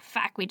they're like,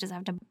 fuck, we just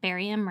have to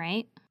bury him,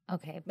 right?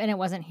 Okay. And it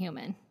wasn't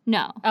human.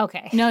 No.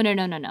 Okay. No.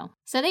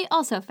 So they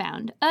also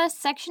found a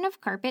section of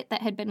carpet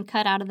that had been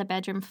cut out of the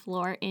bedroom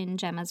floor in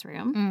Gemma's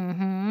room.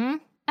 Mm-hmm.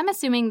 I'm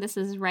assuming this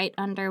is right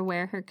under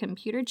where her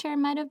computer chair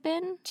might have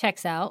been.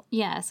 Checks out.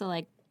 Yeah, so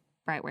like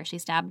right where she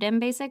stabbed him,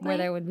 basically. Where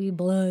there would be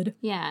blood.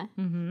 Yeah.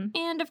 Mm-hmm.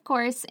 And of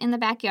course, in the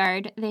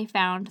backyard, they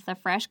found the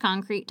fresh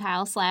concrete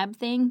tile slab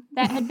thing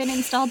that had been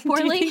installed Do you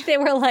poorly. think they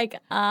were like,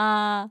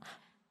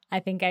 I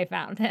think I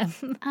found him.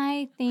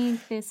 I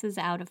think this is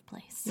out of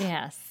place.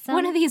 Yes.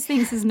 One of these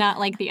things is not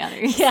like the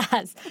others.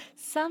 Yes.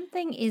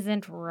 Something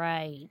isn't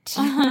right.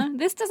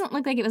 This doesn't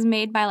look like it was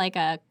made by like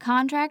a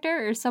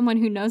contractor or someone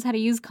who knows how to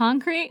use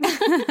concrete.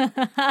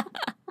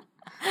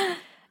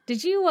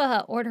 Did you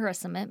order a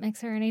cement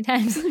mixer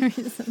anytime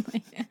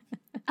recently?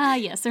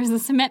 Yes, there's a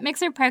cement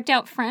mixer parked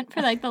out front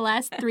for like the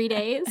last 3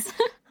 days.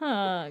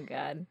 Oh,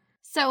 God.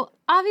 So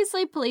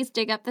obviously police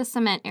dig up the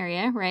cement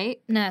area, right?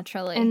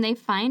 Naturally. And they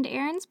find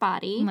Aaron's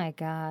body, Oh, my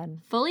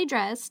God. fully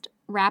dressed,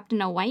 wrapped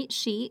in a white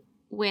sheet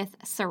with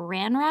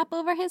saran wrap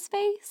over his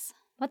face.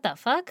 What the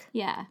fuck?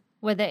 Yeah.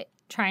 Were they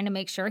trying to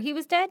make sure he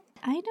was dead?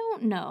 I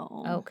don't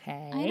know.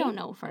 Okay. I don't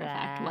know for a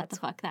fact what the That's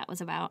fuck that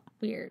was about.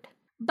 weird.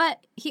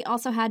 But he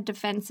also had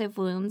defensive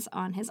wounds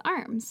on his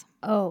arms.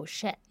 Oh,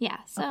 shit. Yeah,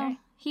 so Okay.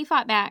 he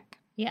fought back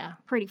Yeah.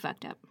 pretty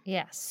fucked up.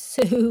 Yeah.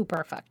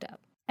 Super fucked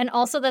up. And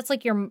also, that's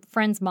like your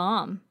friend's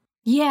mom.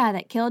 Yeah,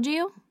 that killed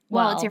you?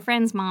 Well, it's your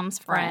friend's mom's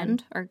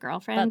friend or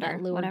girlfriend or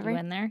lured whatever. you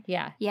in there.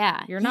 Yeah.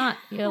 Yeah. You're not,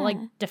 like,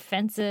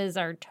 defenses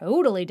are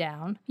totally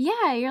down.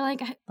 Yeah, you're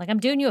like, Like, I'm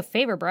doing you a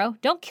favor, bro.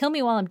 Don't kill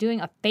me while I'm doing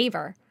a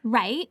favor.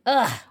 right?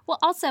 Ugh. Well,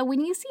 also,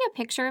 when you see a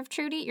picture of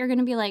Trudy, you're going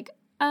to be like,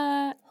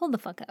 Hold the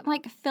fuck up.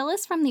 like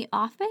Phyllis from The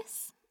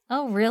Office?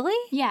 Oh, really?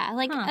 Yeah,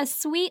 like a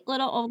sweet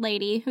little old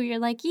lady who you're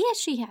like, yeah,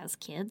 she has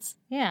kids.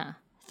 Yeah.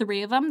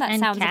 3 of them. That And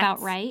sounds cats.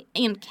 about right.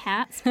 And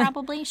cats,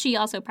 probably. She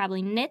also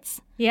probably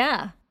knits.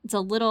 Yeah. It's a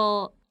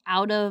little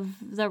out of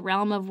the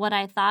realm of what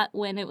I thought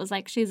when it was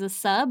like she's a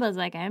sub. I was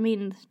like, I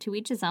mean, to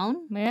each his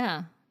own.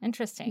 Yeah.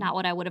 Interesting. Not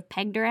what I would have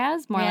pegged her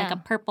as. More like Yeah. a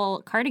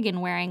purple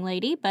cardigan wearing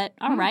lady, but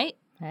all right.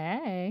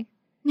 Hey.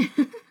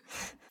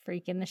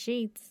 Freak in the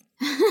sheets.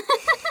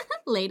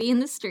 Lady in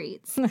the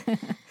streets.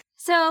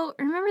 So,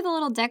 remember the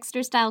little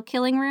Dexter style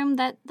killing room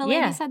that the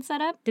ladies had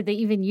set up? Did they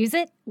even use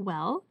it?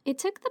 Well, it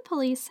took the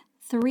police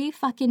 3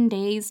 fucking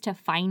days to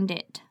find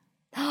it.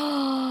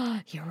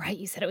 You're right.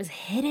 You said it was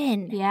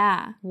hidden.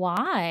 Yeah.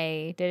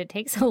 Why did it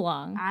take so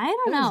long? I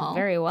don't It know. was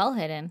very well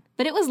hidden.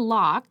 But it was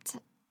locked.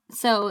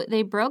 So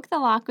they broke the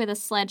lock with a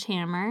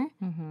sledgehammer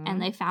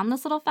and they found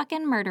this little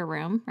fucking murder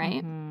room,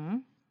 right? Mm-hmm.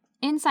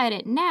 Inside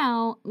it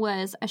now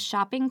was a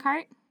shopping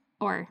cart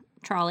or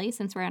trolley,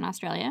 since we're in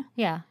Australia,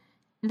 Yeah.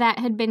 that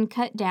had been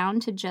cut down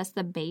to just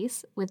the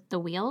base with the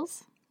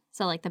wheels.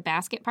 So, like, the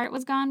basket part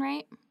was gone,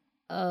 right?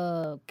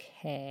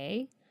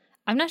 Okay.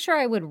 I'm not sure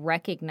I would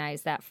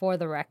recognize that for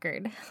the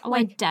record. Oh,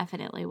 I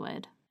definitely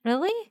would.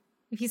 Really?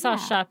 If you saw a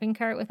Yeah. shopping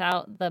cart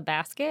without the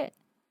basket?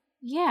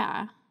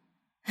 Yeah.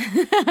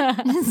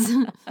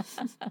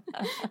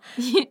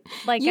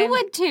 Like You I'm-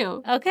 would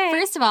too. Okay.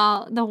 First of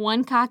all, the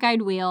one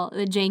cockeyed wheel,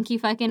 the janky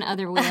fucking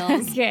other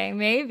wheels. Okay,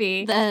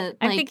 maybe. The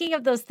I'm like, thinking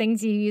of those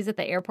things you use at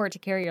the airport to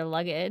carry your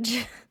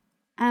luggage.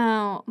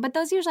 oh, but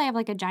those usually have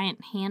like a giant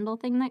handle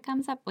thing that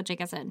comes up, which I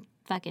guess a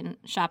fucking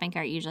shopping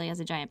cart usually has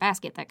a giant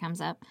basket that comes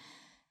up.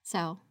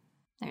 So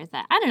there's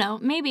that. I don't know.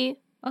 Maybe.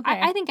 Okay.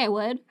 I think I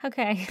would.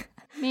 Okay.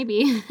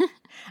 Maybe.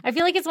 I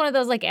feel like it's one of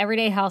those like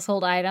everyday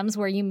household items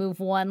where you move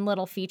one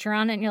little feature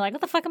on it and you're like,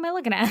 what the fuck am I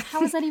looking at?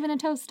 How is that even a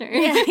toaster?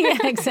 yeah,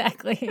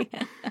 exactly.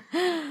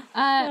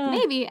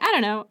 Maybe. I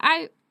don't know.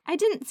 I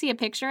didn't see a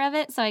picture of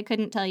it, so I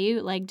couldn't tell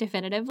you like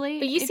definitively.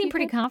 But you if seem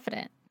pretty could.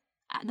 confident.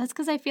 That's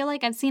because I feel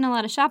like I've seen a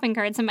lot of shopping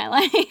carts in my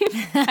life.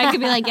 I could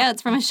be like, yeah,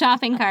 it's from a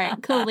shopping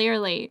cart,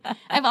 clearly.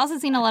 I've also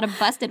seen a lot of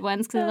busted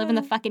ones because I live in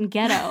the fucking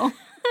ghetto.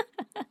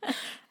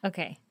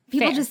 Okay.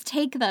 People fair. just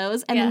take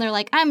those and then they're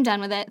like, I'm done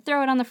with it.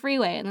 Throw it on the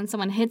freeway. And then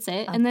someone hits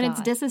it and then it's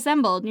God.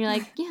 disassembled. And you're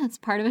like, yeah, it's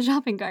part of a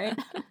shopping cart.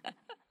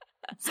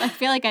 So I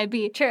feel like I'd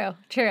be True.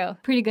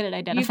 pretty good at You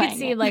identifying could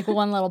see it. like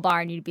one little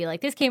bar and you'd be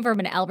like, this came from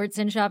an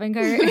Albertson shopping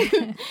cart.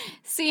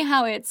 See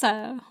how it's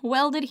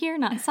welded here,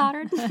 not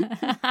soldered?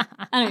 I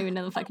don't even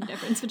know the fucking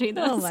difference between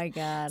those. Oh my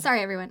God.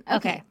 Sorry, everyone.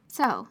 Okay.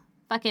 So,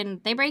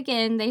 fucking, they break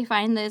in, they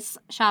find this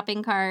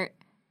shopping cart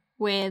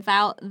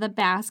without the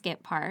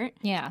basket part.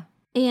 Yeah.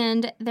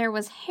 And there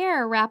was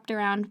hair wrapped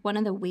around one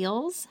of the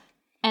wheels,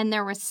 and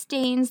there were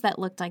stains that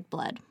looked like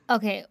blood.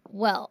 Okay.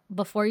 Well,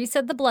 before you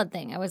said the blood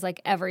thing, I was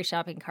like, every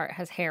shopping cart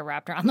has hair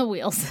wrapped around the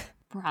wheels.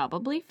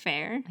 Probably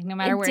fair. Like, no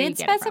matter It where did you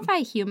get it from. specify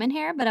human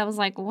hair, but I was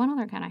like, what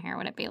other kind of hair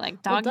would it be?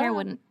 Like, dog hair duh.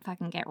 wouldn't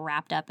fucking get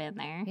wrapped up in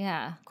there.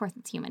 Yeah. Of course,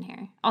 it's human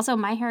hair. Also,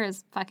 my hair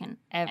is fucking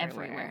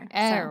Everywhere. So-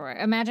 Everywhere.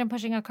 Imagine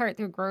pushing a cart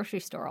through a grocery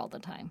store all the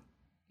time.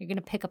 You're going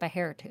to pick up a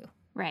hair or two.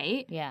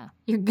 right? Yeah.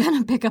 You're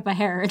gonna pick up a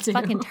hair or two.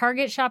 Fucking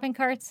Target shopping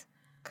carts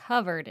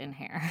covered in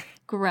hair.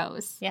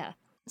 Gross. Yeah.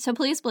 So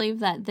police believe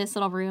that this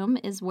little room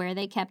is where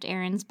they kept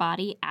Aaron's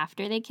body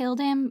after they killed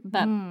him,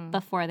 but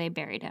before they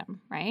buried him,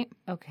 right?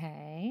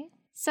 Okay.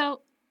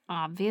 So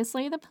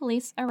obviously the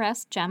police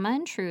arrest Gemma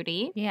and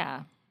Trudy,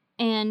 Yeah.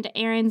 and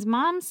Aaron's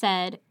mom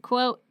said,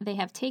 quote, they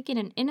have taken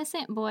an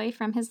innocent boy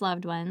from his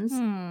loved ones.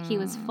 He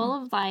was full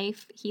of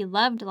life. He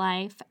loved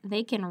life.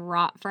 They can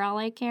rot for all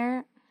I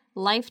care.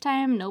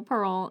 Lifetime, no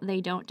parole.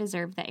 They don't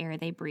deserve the air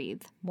they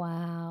breathe.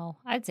 Wow.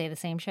 I'd say the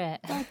same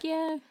shit. Fuck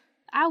yeah.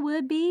 I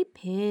would be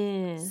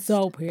pissed.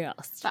 So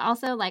pissed. But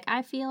also, like,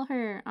 I feel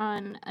her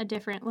on a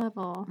different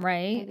level.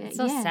 Right? Like, It's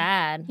so yeah.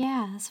 sad.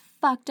 Yeah, it's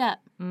fucked up.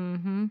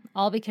 Mm-hmm.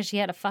 All because she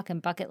had a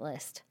fucking bucket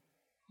list.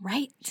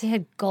 Right. She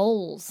had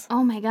goals.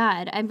 Oh my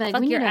God. I'd be like,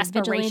 Fuck we need your a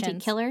vigilante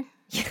aspirations. killer.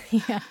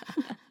 yeah.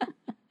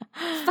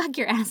 Fuck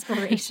your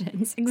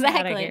aspirations. Outta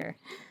Exactly. here.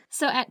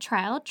 So at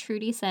trial,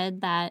 Trudy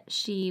said that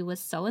she was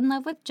so in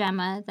love with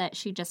Gemma that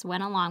she just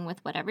went along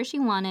with whatever she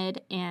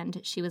wanted and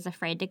she was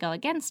afraid to go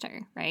against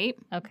her, right?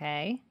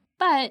 Okay.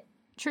 But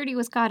Trudy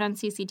was caught on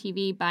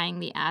CCTV buying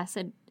the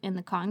acid in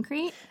the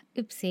concrete.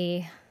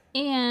 Oopsie.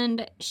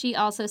 And she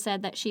also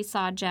said that she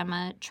saw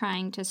Gemma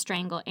trying to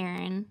strangle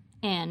Aaron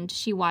and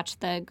she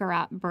watched the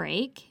garrote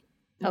break,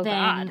 Oh,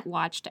 then God.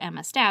 watched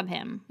Emma stab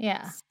him.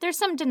 Yeah. There's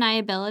some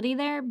deniability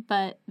there,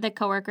 but the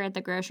coworker at the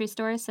grocery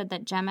store said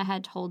that Gemma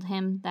had told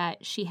him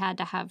that she had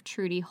to have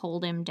Trudy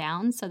hold him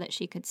down so that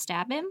she could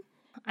stab him.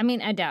 I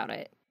mean, I doubt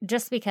it.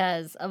 Just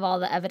because of all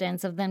the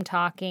evidence of them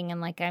talking and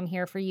like, I'm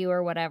here for you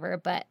or whatever.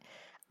 But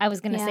I was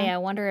going to say, Yeah. I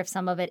wonder if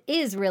some of it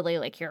is really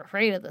like you're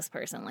afraid of this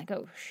person. Like,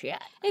 oh,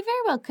 shit. It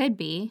very well could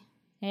be,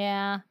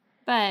 Yeah.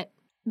 but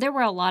there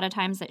were a lot of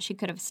times that she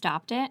could have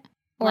stopped it.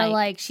 Or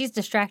like, she's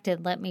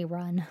distracted, let me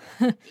run.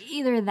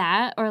 Either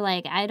that or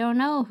like, I don't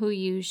know who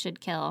you should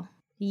kill.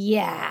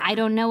 Yeah. I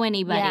don't know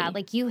anybody. Yeah,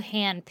 like you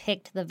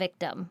handpicked the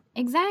victim.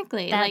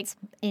 Exactly. That's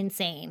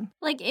insane.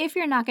 Like if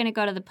you're not going to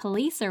go to the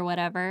police or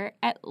whatever,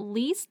 at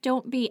least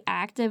don't be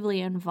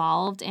actively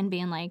involved in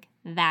being like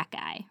that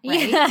guy,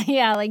 right?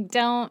 Yeah, like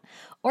don't.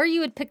 Or you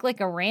would pick like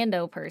a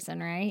rando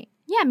person, right?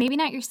 Yeah, maybe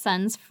not your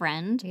son's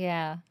friend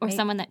Yeah. or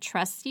someone that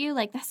trusts you.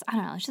 Like that's, I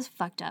don't know, it's just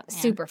fucked up, man.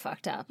 Super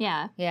fucked up.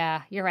 Yeah,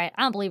 Yeah, you're right.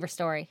 I don't believe her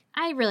story.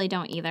 I really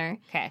don't either.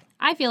 Okay.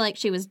 I feel like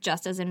she was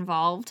just as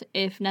involved,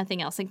 if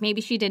nothing else. Like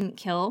maybe she didn't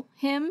kill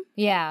him,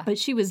 Yeah. but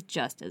she was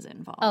just as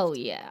involved. Oh,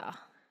 yeah.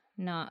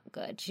 Not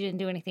good. She didn't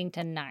do anything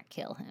to not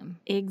kill him,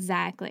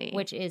 Exactly.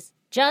 which is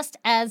just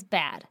as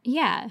bad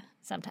Yeah,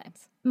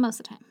 sometimes.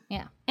 most of the time.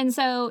 Yeah. And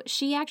so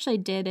she actually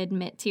did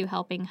admit to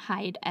helping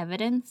hide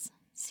evidence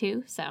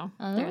too. So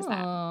there's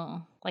that.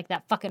 Oh, like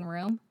that fucking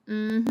room?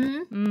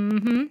 Mm-hmm.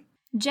 Mm-hmm.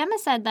 Gemma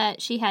said that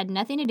she had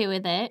nothing to do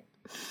with it.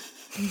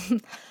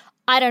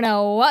 I don't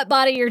know what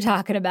body you're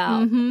talking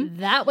about. Mm-hmm.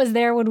 That was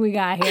there when we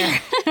got here.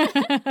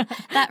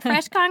 That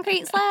fresh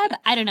concrete slab,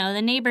 I don't know.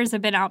 The neighbors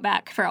have been out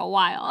back for a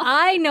while.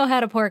 I know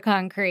how to pour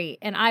concrete,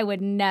 and I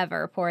would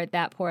never pour it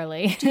that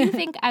poorly. Do you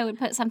think I would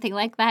put something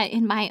like that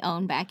in my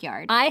own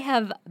backyard? I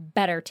have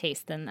better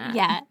taste than that.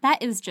 Yeah,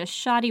 that is just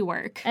shoddy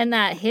work. And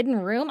that hidden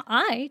room,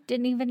 I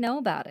didn't even know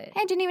about it.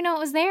 I didn't even know it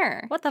was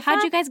there. What the How'd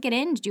fuck? you guys get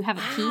in? Did you have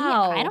a key?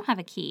 How? I don't have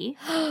a key.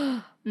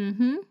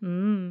 Mm-hmm.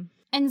 Mm.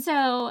 And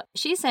so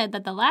she said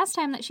that the last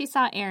time that she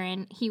saw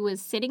Aaron, he was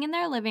sitting in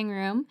their living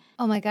room.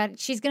 Oh my God,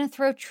 she's going to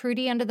throw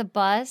Trudy under the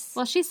bus?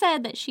 Well, she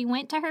said that she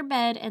went to her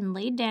bed and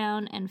laid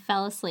down and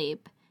fell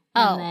asleep.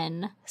 Oh. And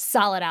then,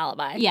 Solid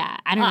alibi. yeah,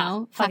 I don't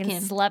know, Fucking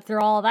fucking slept through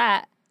all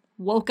that.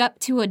 woke up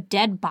to a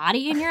dead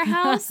body in your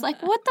house?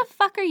 Like, what the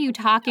fuck are you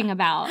talking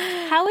about?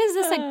 How is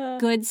this a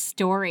good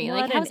story?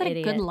 What Like, how is an it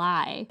a good idiot.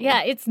 lie?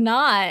 Yeah, it's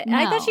not.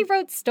 I No. thought she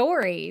wrote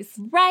stories.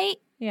 Right?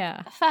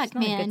 Yeah. Fuck, She's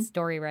not a man. good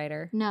story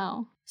writer.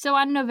 No. So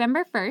on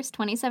November 1st,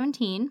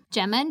 2017,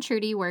 Gemma and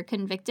Trudy were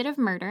convicted of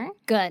murder,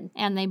 Good.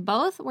 and they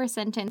both were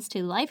sentenced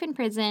to life in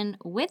prison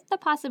with the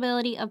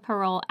possibility of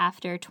parole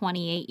after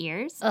 28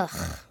 years. Ugh.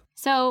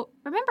 So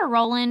remember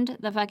Roland,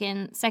 the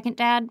fucking second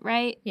dad,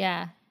 right?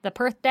 Yeah. The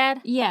Perth dad?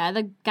 Yeah,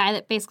 the guy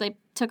that basically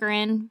took her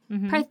in.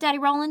 Mhm. Perth Daddy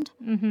Roland.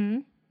 Mm-hmm.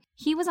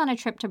 He was on a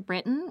trip to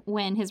Britain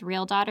when his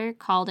real daughter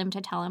called him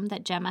to tell him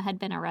that Gemma had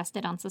been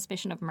arrested on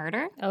suspicion of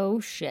murder. Oh,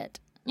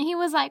 shit. And he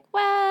was like,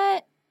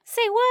 what?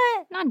 Say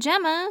what? Not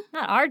Gemma.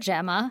 Not our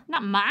Gemma.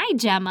 Not my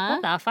Gemma.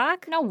 What the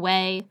fuck? No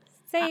way.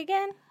 Say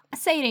again?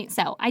 Say it ain't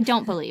so. I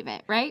don't believe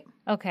it, right?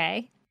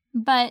 Okay.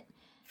 But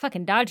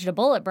Fucking dodged a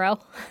bullet, bro.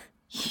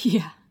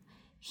 yeah,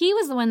 he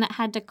was the one that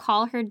had to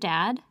call her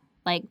dad,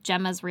 like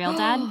Gemma's real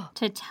dad,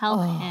 to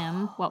tell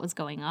him what was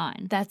going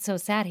on. That's so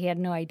sad. He had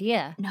no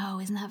idea. No,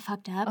 isn't that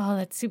fucked up? Oh,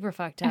 that's super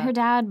fucked And up. her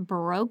dad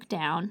broke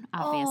down,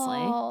 obviously.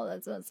 Oh,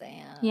 that's so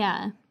sad.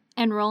 Yeah.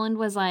 And Roland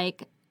was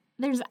like,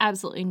 there's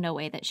absolutely no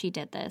way that she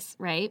did this,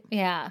 right?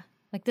 Yeah.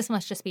 Like, this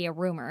must just be a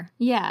rumor.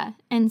 Yeah.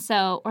 And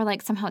so, or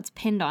like somehow it's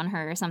pinned on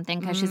her or something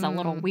because she's a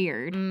little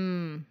weird.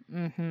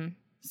 Mm-hmm.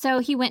 So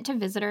he went to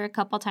visit her a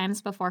couple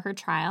times before her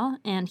trial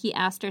and he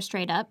asked her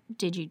straight up,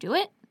 did you do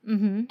it?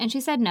 Mm-hmm. And she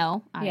said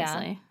no,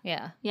 obviously.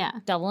 Yeah. Yeah.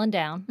 Doubling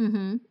down.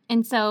 Mm-hmm.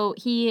 And so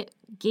he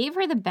gave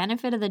her the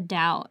benefit of the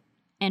doubt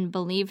and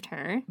believed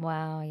her.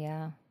 Wow,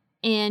 yeah.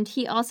 And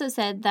he also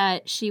said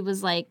that she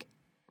was like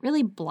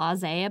really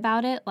blasé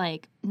about it.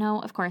 Like, no,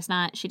 of course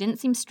not. She didn't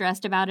seem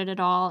stressed about it at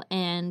all.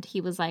 And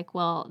he was like,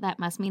 well, that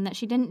must mean that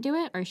she didn't do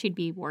it or she'd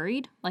be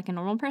worried like a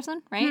normal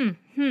person, right?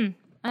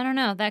 I don't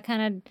know. That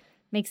kind of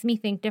makes me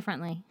think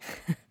differently.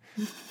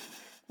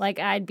 Like,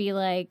 I'd be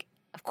like,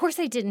 of course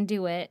I didn't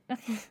do it.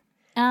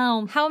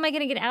 Oh, How am I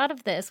going to get out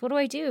of this? What do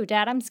I do,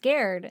 Dad? I'm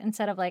scared.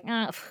 Instead of like,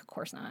 of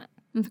course not.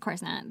 of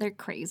course not. They're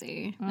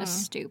crazy. They're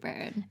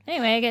stupid.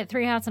 Anyway, I get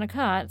 3 hots and a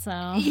cot,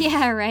 so.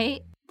 Yeah,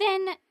 right?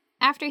 Then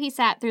after he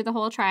sat through the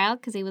whole trial,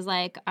 because he was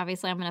like,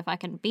 obviously I'm going to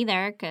fucking be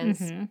there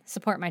because,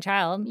 Support my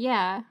child.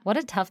 yeah, What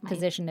a tough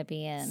position to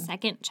be in.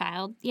 second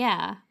child.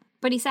 Yeah.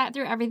 But he sat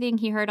through everything.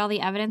 He heard all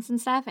the evidence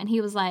and stuff. And he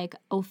was like,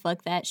 oh,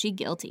 fuck that. She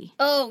guilty.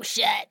 Oh,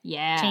 shit.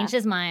 Yeah. Changed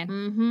his mind.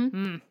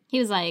 Mm-hmm. He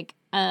was like,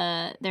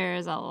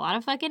 there's a lot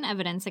of fucking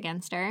evidence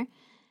against her.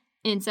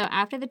 And so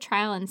after the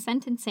trial and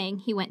sentencing,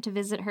 he went to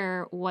visit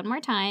her one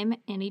more time.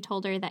 And he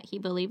told her that he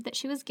believed that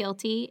she was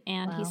guilty.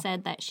 And he Wow.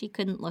 said that she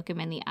couldn't look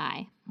him in the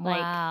eye.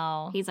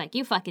 Wow. He's like,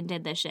 you fucking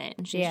did this shit.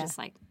 And she's Yeah. just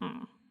like,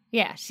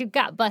 Yeah, she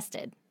got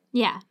busted.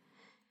 yeah.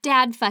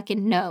 Dad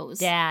fucking knows.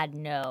 Dad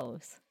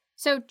knows.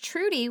 So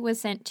Trudy was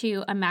sent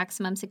to a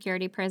maximum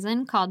security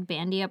prison called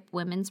Bandy Up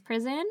Women's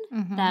Prison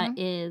that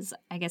is,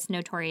 I guess,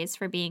 notorious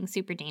for being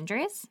super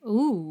dangerous.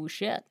 Ooh,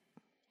 shit.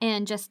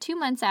 And just 2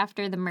 months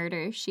after the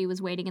murder, she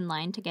was waiting in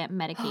line to get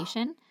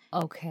medication.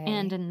 Okay.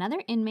 And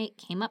another inmate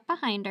came up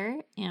behind her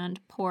and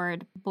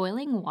poured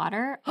boiling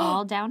water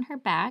all down her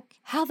back.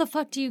 How the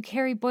fuck do you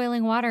carry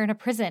boiling water in a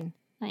prison?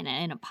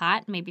 In a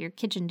pot, maybe your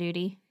kitchen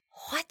duty.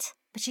 What?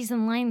 But she's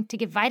in line to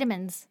get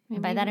vitamins.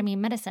 And by that I mean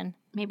medicine.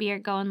 Maybe you're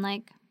going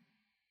like,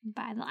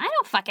 I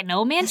don't fucking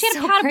know, man. She had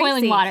That's a so pot of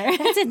boiling crazy. water.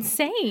 That's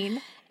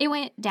insane. It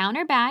went down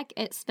her back.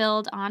 It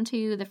spilled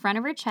onto the front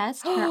of her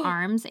chest, her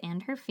arms,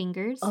 and her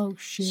fingers. Oh,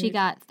 shit. She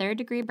got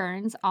third-degree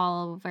burns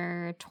all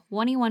over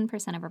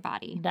 21% of her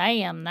body.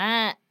 Damn,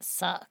 that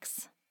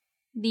sucks.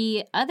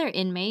 The other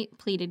inmate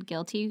pleaded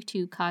guilty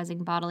to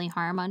causing bodily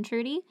harm on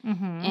Trudy,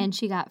 and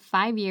she got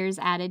 5 years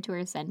added to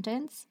her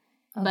sentence.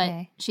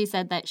 Okay. But she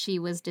said that she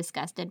was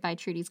disgusted by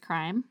Trudy's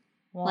crime.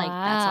 Wow. Like,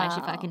 that's why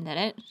she fucking did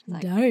it. She's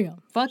like,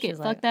 Damn. fuck She's it,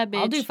 like, fuck that bitch.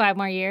 I'll do 5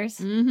 more years.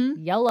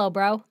 Mm-hmm. YOLO,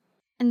 bro.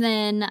 And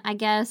then I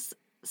guess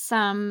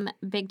some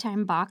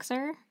big-time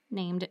boxer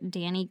named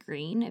Danny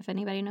Green, if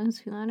anybody knows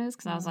who that is,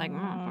 because I was like,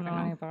 I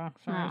don't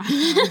fucking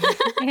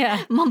know.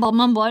 Yeah.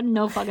 Mumble, I have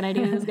no fucking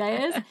idea who this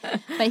guy is.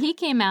 But he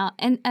came out,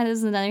 and that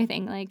is another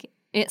thing, like,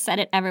 it said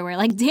it everywhere.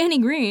 Like, Danny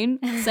Green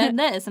said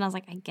this, and I was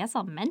like, I guess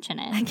I'll mention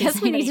it. I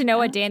guess we need to know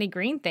what Danny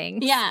Green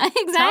thinks. Yeah,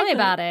 exactly. Tell me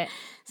about it.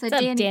 So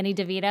What's up, Danny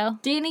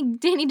DeVito? Danny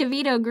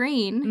DeVito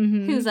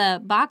Green, who's a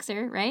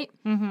boxer, right?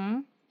 Mm-hmm.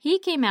 He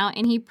came out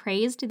and he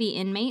praised the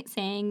inmate,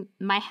 saying,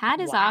 "My hat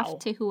is off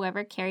to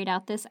whoever carried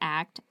out this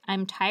act.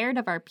 I'm tired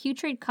of our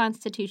putrid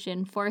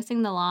constitution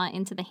forcing the law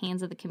into the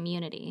hands of the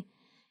community."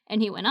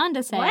 And he went on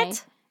to say,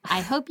 What?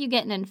 "I hope you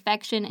get an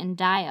infection and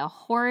die a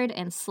horrid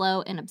and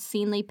slow and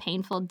obscenely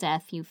painful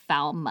death, you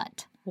foul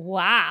mutt."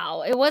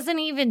 Wow. It wasn't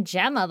even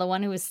Gemma, the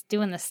one who was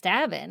doing the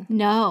stabbing.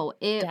 No,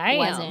 it Damn.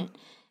 wasn't.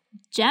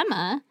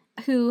 Gemma,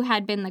 who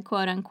had been the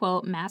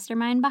quote-unquote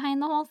mastermind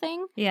behind the whole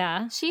thing,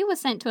 Yeah. she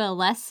was sent to a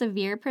less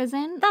severe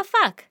prison The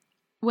fuck?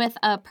 with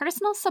a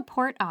personal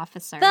support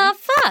officer. The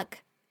fuck?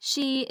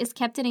 She is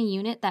kept in a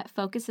unit that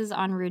focuses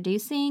on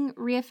reducing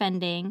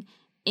reoffending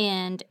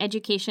and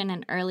education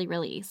and early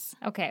release.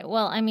 Okay.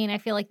 Well, I mean, I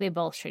feel like they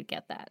both should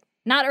get that.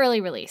 Not early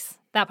release.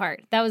 That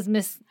part. That was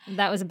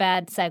a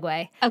bad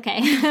segue. Okay.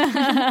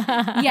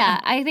 Yeah,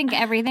 I think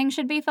everything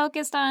should be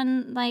focused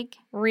on, like,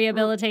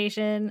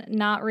 Rehabilitation,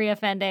 not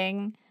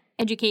reoffending.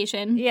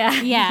 education.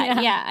 Yeah.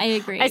 Yeah, I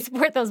agree. I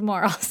support those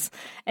morals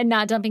and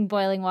not dumping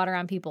boiling water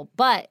on people,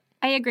 but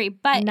I agree,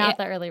 but not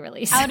the early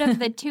release. out of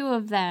the two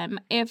of them,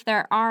 if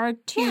there are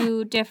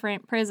two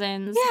different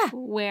prisons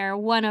where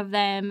one of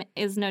them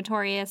is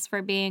notorious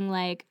for being,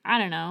 like, I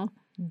don't know,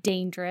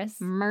 dangerous.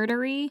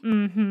 murdery,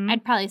 Mm-hmm.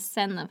 I'd probably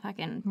send the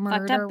fucking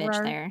fucked up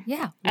bitch there.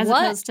 Yeah. As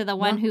What? opposed to the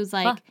one What? who's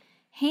like, Fuck.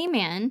 hey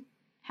man,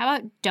 how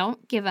about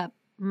don't give up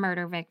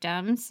murder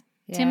victims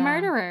to Yeah.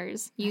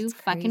 murderers, you That's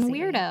fucking crazy.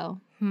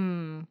 weirdo.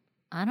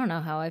 I don't know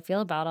how I feel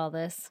about all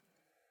this.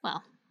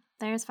 Well,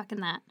 there's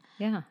fucking that.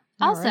 Yeah.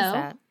 Also, Where is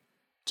that?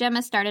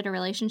 Gemma started a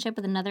relationship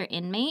with another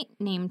inmate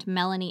named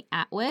Melanie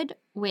Atwood,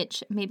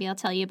 which maybe I'll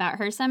tell you about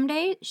her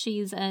someday.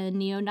 She's a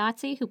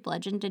neo-Nazi who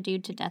bludgeoned a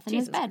dude to death in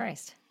Jesus his bed.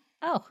 Christ.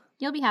 Oh.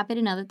 You'll be happy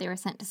to know that they were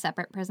sent to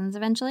separate prisons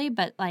eventually,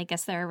 but I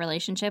guess their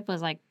relationship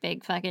was like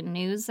big fucking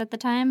news at the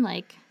time.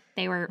 Like,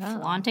 they were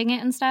flaunting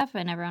it and stuff,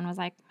 and everyone was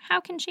like, how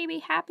can she be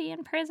happy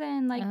in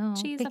prison? Like,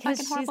 she's a because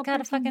fucking horrible she's got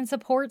person. a fucking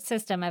support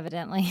system,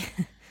 evidently.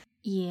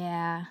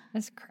 Yeah.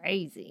 That's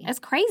crazy. That's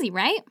crazy,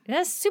 right?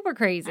 That's super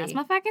crazy. That's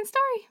my fucking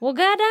story. Well,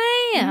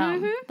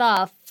 goddamn.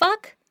 The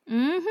fuck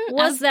Mm-hmm.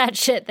 was that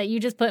shit that you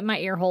just put in my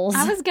ear holes?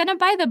 I was gonna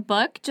buy the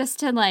book just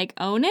to, like,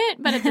 own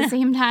it, but at the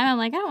same time, I'm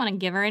like, I don't want to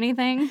give her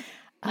anything.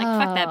 Like,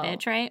 fuck that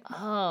bitch, right?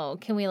 Oh,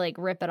 can we, like,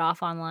 rip it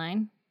off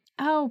online?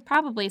 Oh,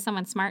 probably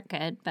someone smart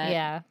could, but...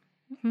 Yeah.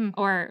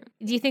 Or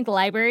Do you think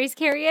libraries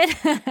carry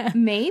it?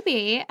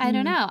 maybe. I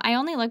don't know. I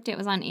only looked, it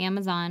was on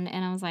Amazon,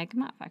 and I was like, I'm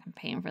not fucking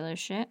paying for this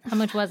shit. How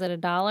much was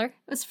it? $1? It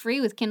was free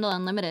with Kindle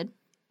Unlimited.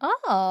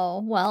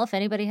 Oh, well, if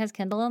anybody has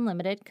Kindle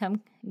Unlimited,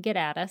 come get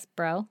at us,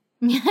 bro.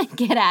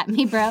 Get at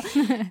me, bro.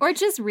 Or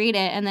just read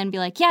it and then be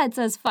like, yeah, it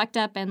says fucked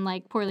up and,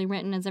 like, poorly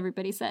written as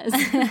everybody says.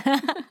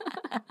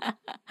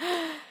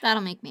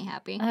 That'll make me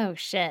happy. Oh,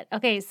 shit.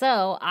 Okay,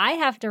 so I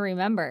have to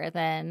remember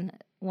then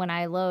when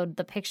I load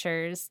the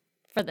pictures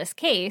for this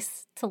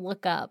case to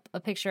look up a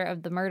picture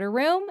of the murder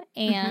room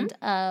and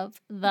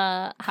of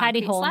the hidey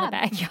Concrete hole in the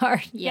slab.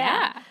 backyard.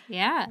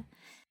 Yeah.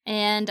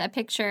 And a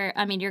picture,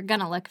 I mean, you're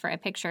going to look for a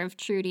picture of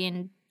Trudy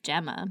and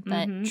Gemma,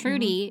 but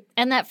Trudy...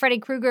 And that Freddy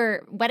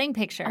Krueger wedding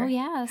picture. Oh,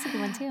 yeah, that's a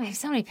good one, I too. have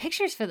so many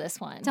pictures for this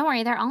one. Don't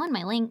worry, they're all in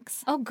my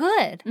links. Oh,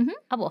 good. Mhm.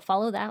 I will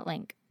follow that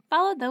link.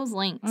 Follow those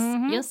links.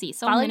 Mhm. You'll see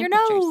so Follow many your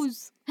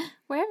pictures. nose.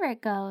 Wherever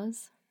it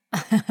goes.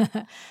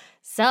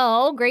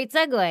 So, great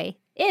segue.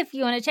 If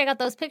you want to check out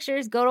those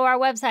pictures, go to our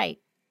website,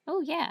 Oh,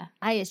 yeah.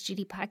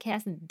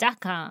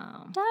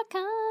 isgdpodcast.com.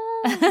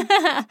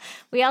 .com.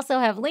 We also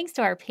have links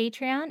to our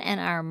Patreon and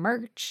our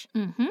merch,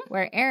 Mm-hmm.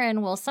 where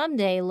Erin will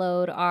someday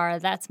load our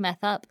That's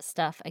Meth Up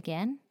stuff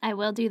again. I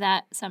will do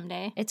that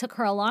someday. It took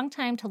her a long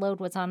time to load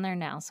what's on there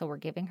now, so we're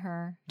giving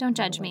her... Don't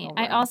a judge me. little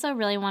I room. also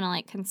really want to,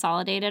 like,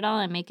 consolidate it all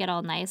and make it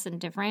all nice and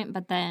different,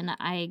 but then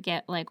I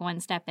get, like, one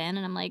step in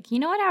and I'm like, you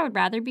know what I would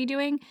rather be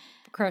doing?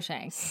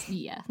 crocheting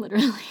Yeah,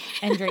 literally.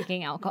 and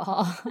drinking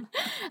alcohol.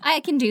 I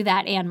can do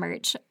that and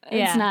merch.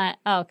 It's not.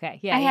 Okay.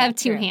 Yeah. I have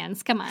two true.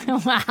 hands. Come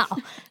on. Wow.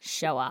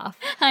 Show off.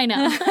 I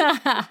know.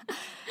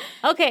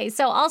 Okay.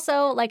 So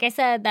also, like I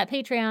said, that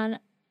Patreon,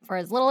 for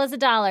as little as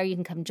 $1, you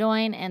can come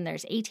join, and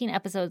there's 18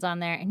 episodes on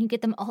there, and you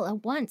get them all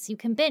at once. You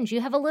can binge.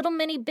 You have a little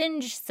mini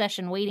binge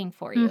session waiting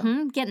for you.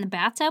 Mm-hmm. Get in the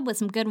bathtub with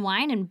some good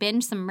wine and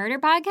binge some murder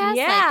podcasts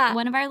like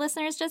one of our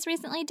listeners just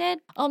recently did.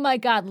 Oh my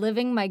God,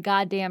 living my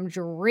goddamn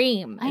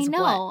dream is I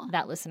know. what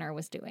that listener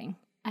was doing.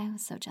 I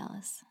was so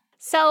jealous.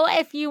 So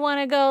if you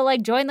want to go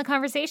like join the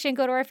conversation,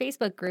 go to our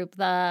Facebook group,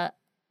 the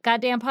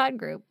Goddamn Pod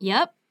group.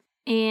 Yep.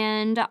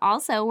 And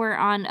also, we're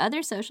on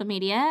other social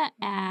media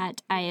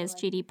at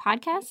ISGD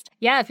Podcast.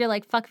 Yeah, if you're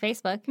like, fuck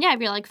Facebook. Yeah, if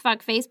you're like,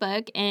 fuck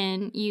Facebook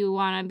and you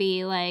want to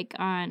be like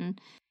on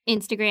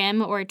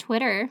Instagram or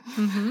Twitter.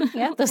 Mm-hmm.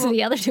 Yeah, those are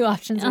the other two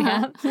options we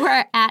have.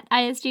 We're at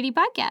ISGD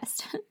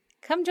Podcast.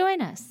 Come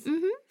join us.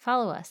 Mm-hmm.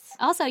 Follow us.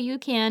 Also, you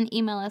can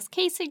email us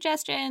case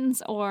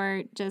suggestions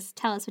or just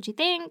tell us what you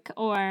think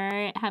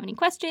or have any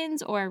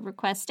questions or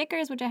request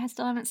stickers, which I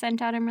still haven't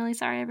sent out. I'm really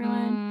sorry,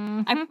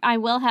 everyone. Mm-hmm. I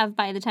will have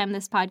by the time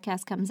this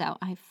podcast comes out.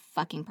 I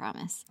fucking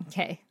promise.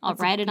 Okay. I'll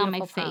write it on my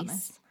face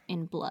promise.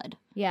 in blood.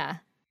 Yeah.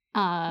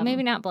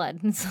 Maybe not blood.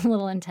 It's a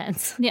little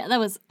intense. Yeah,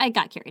 I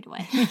got carried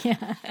away.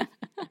 Yeah.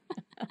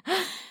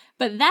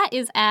 But that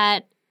is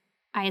at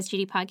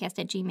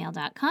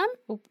isgdpodcast@gmail.com.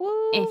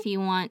 If you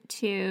want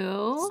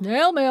to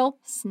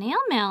snail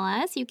mail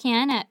us, you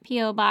can at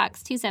P.O.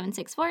 Box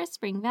 2764,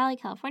 Spring Valley,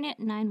 California,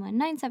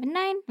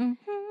 91979.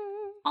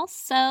 Mm-hmm.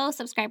 Also,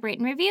 subscribe, rate,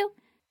 and review.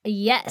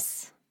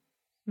 Yes.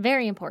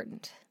 Very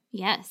important.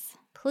 Yes.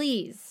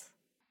 Please.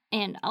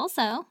 And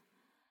also,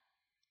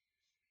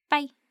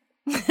 bye.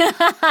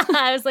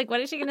 I was like, what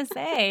is she going to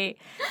say?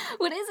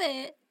 What is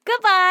it?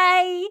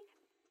 Goodbye.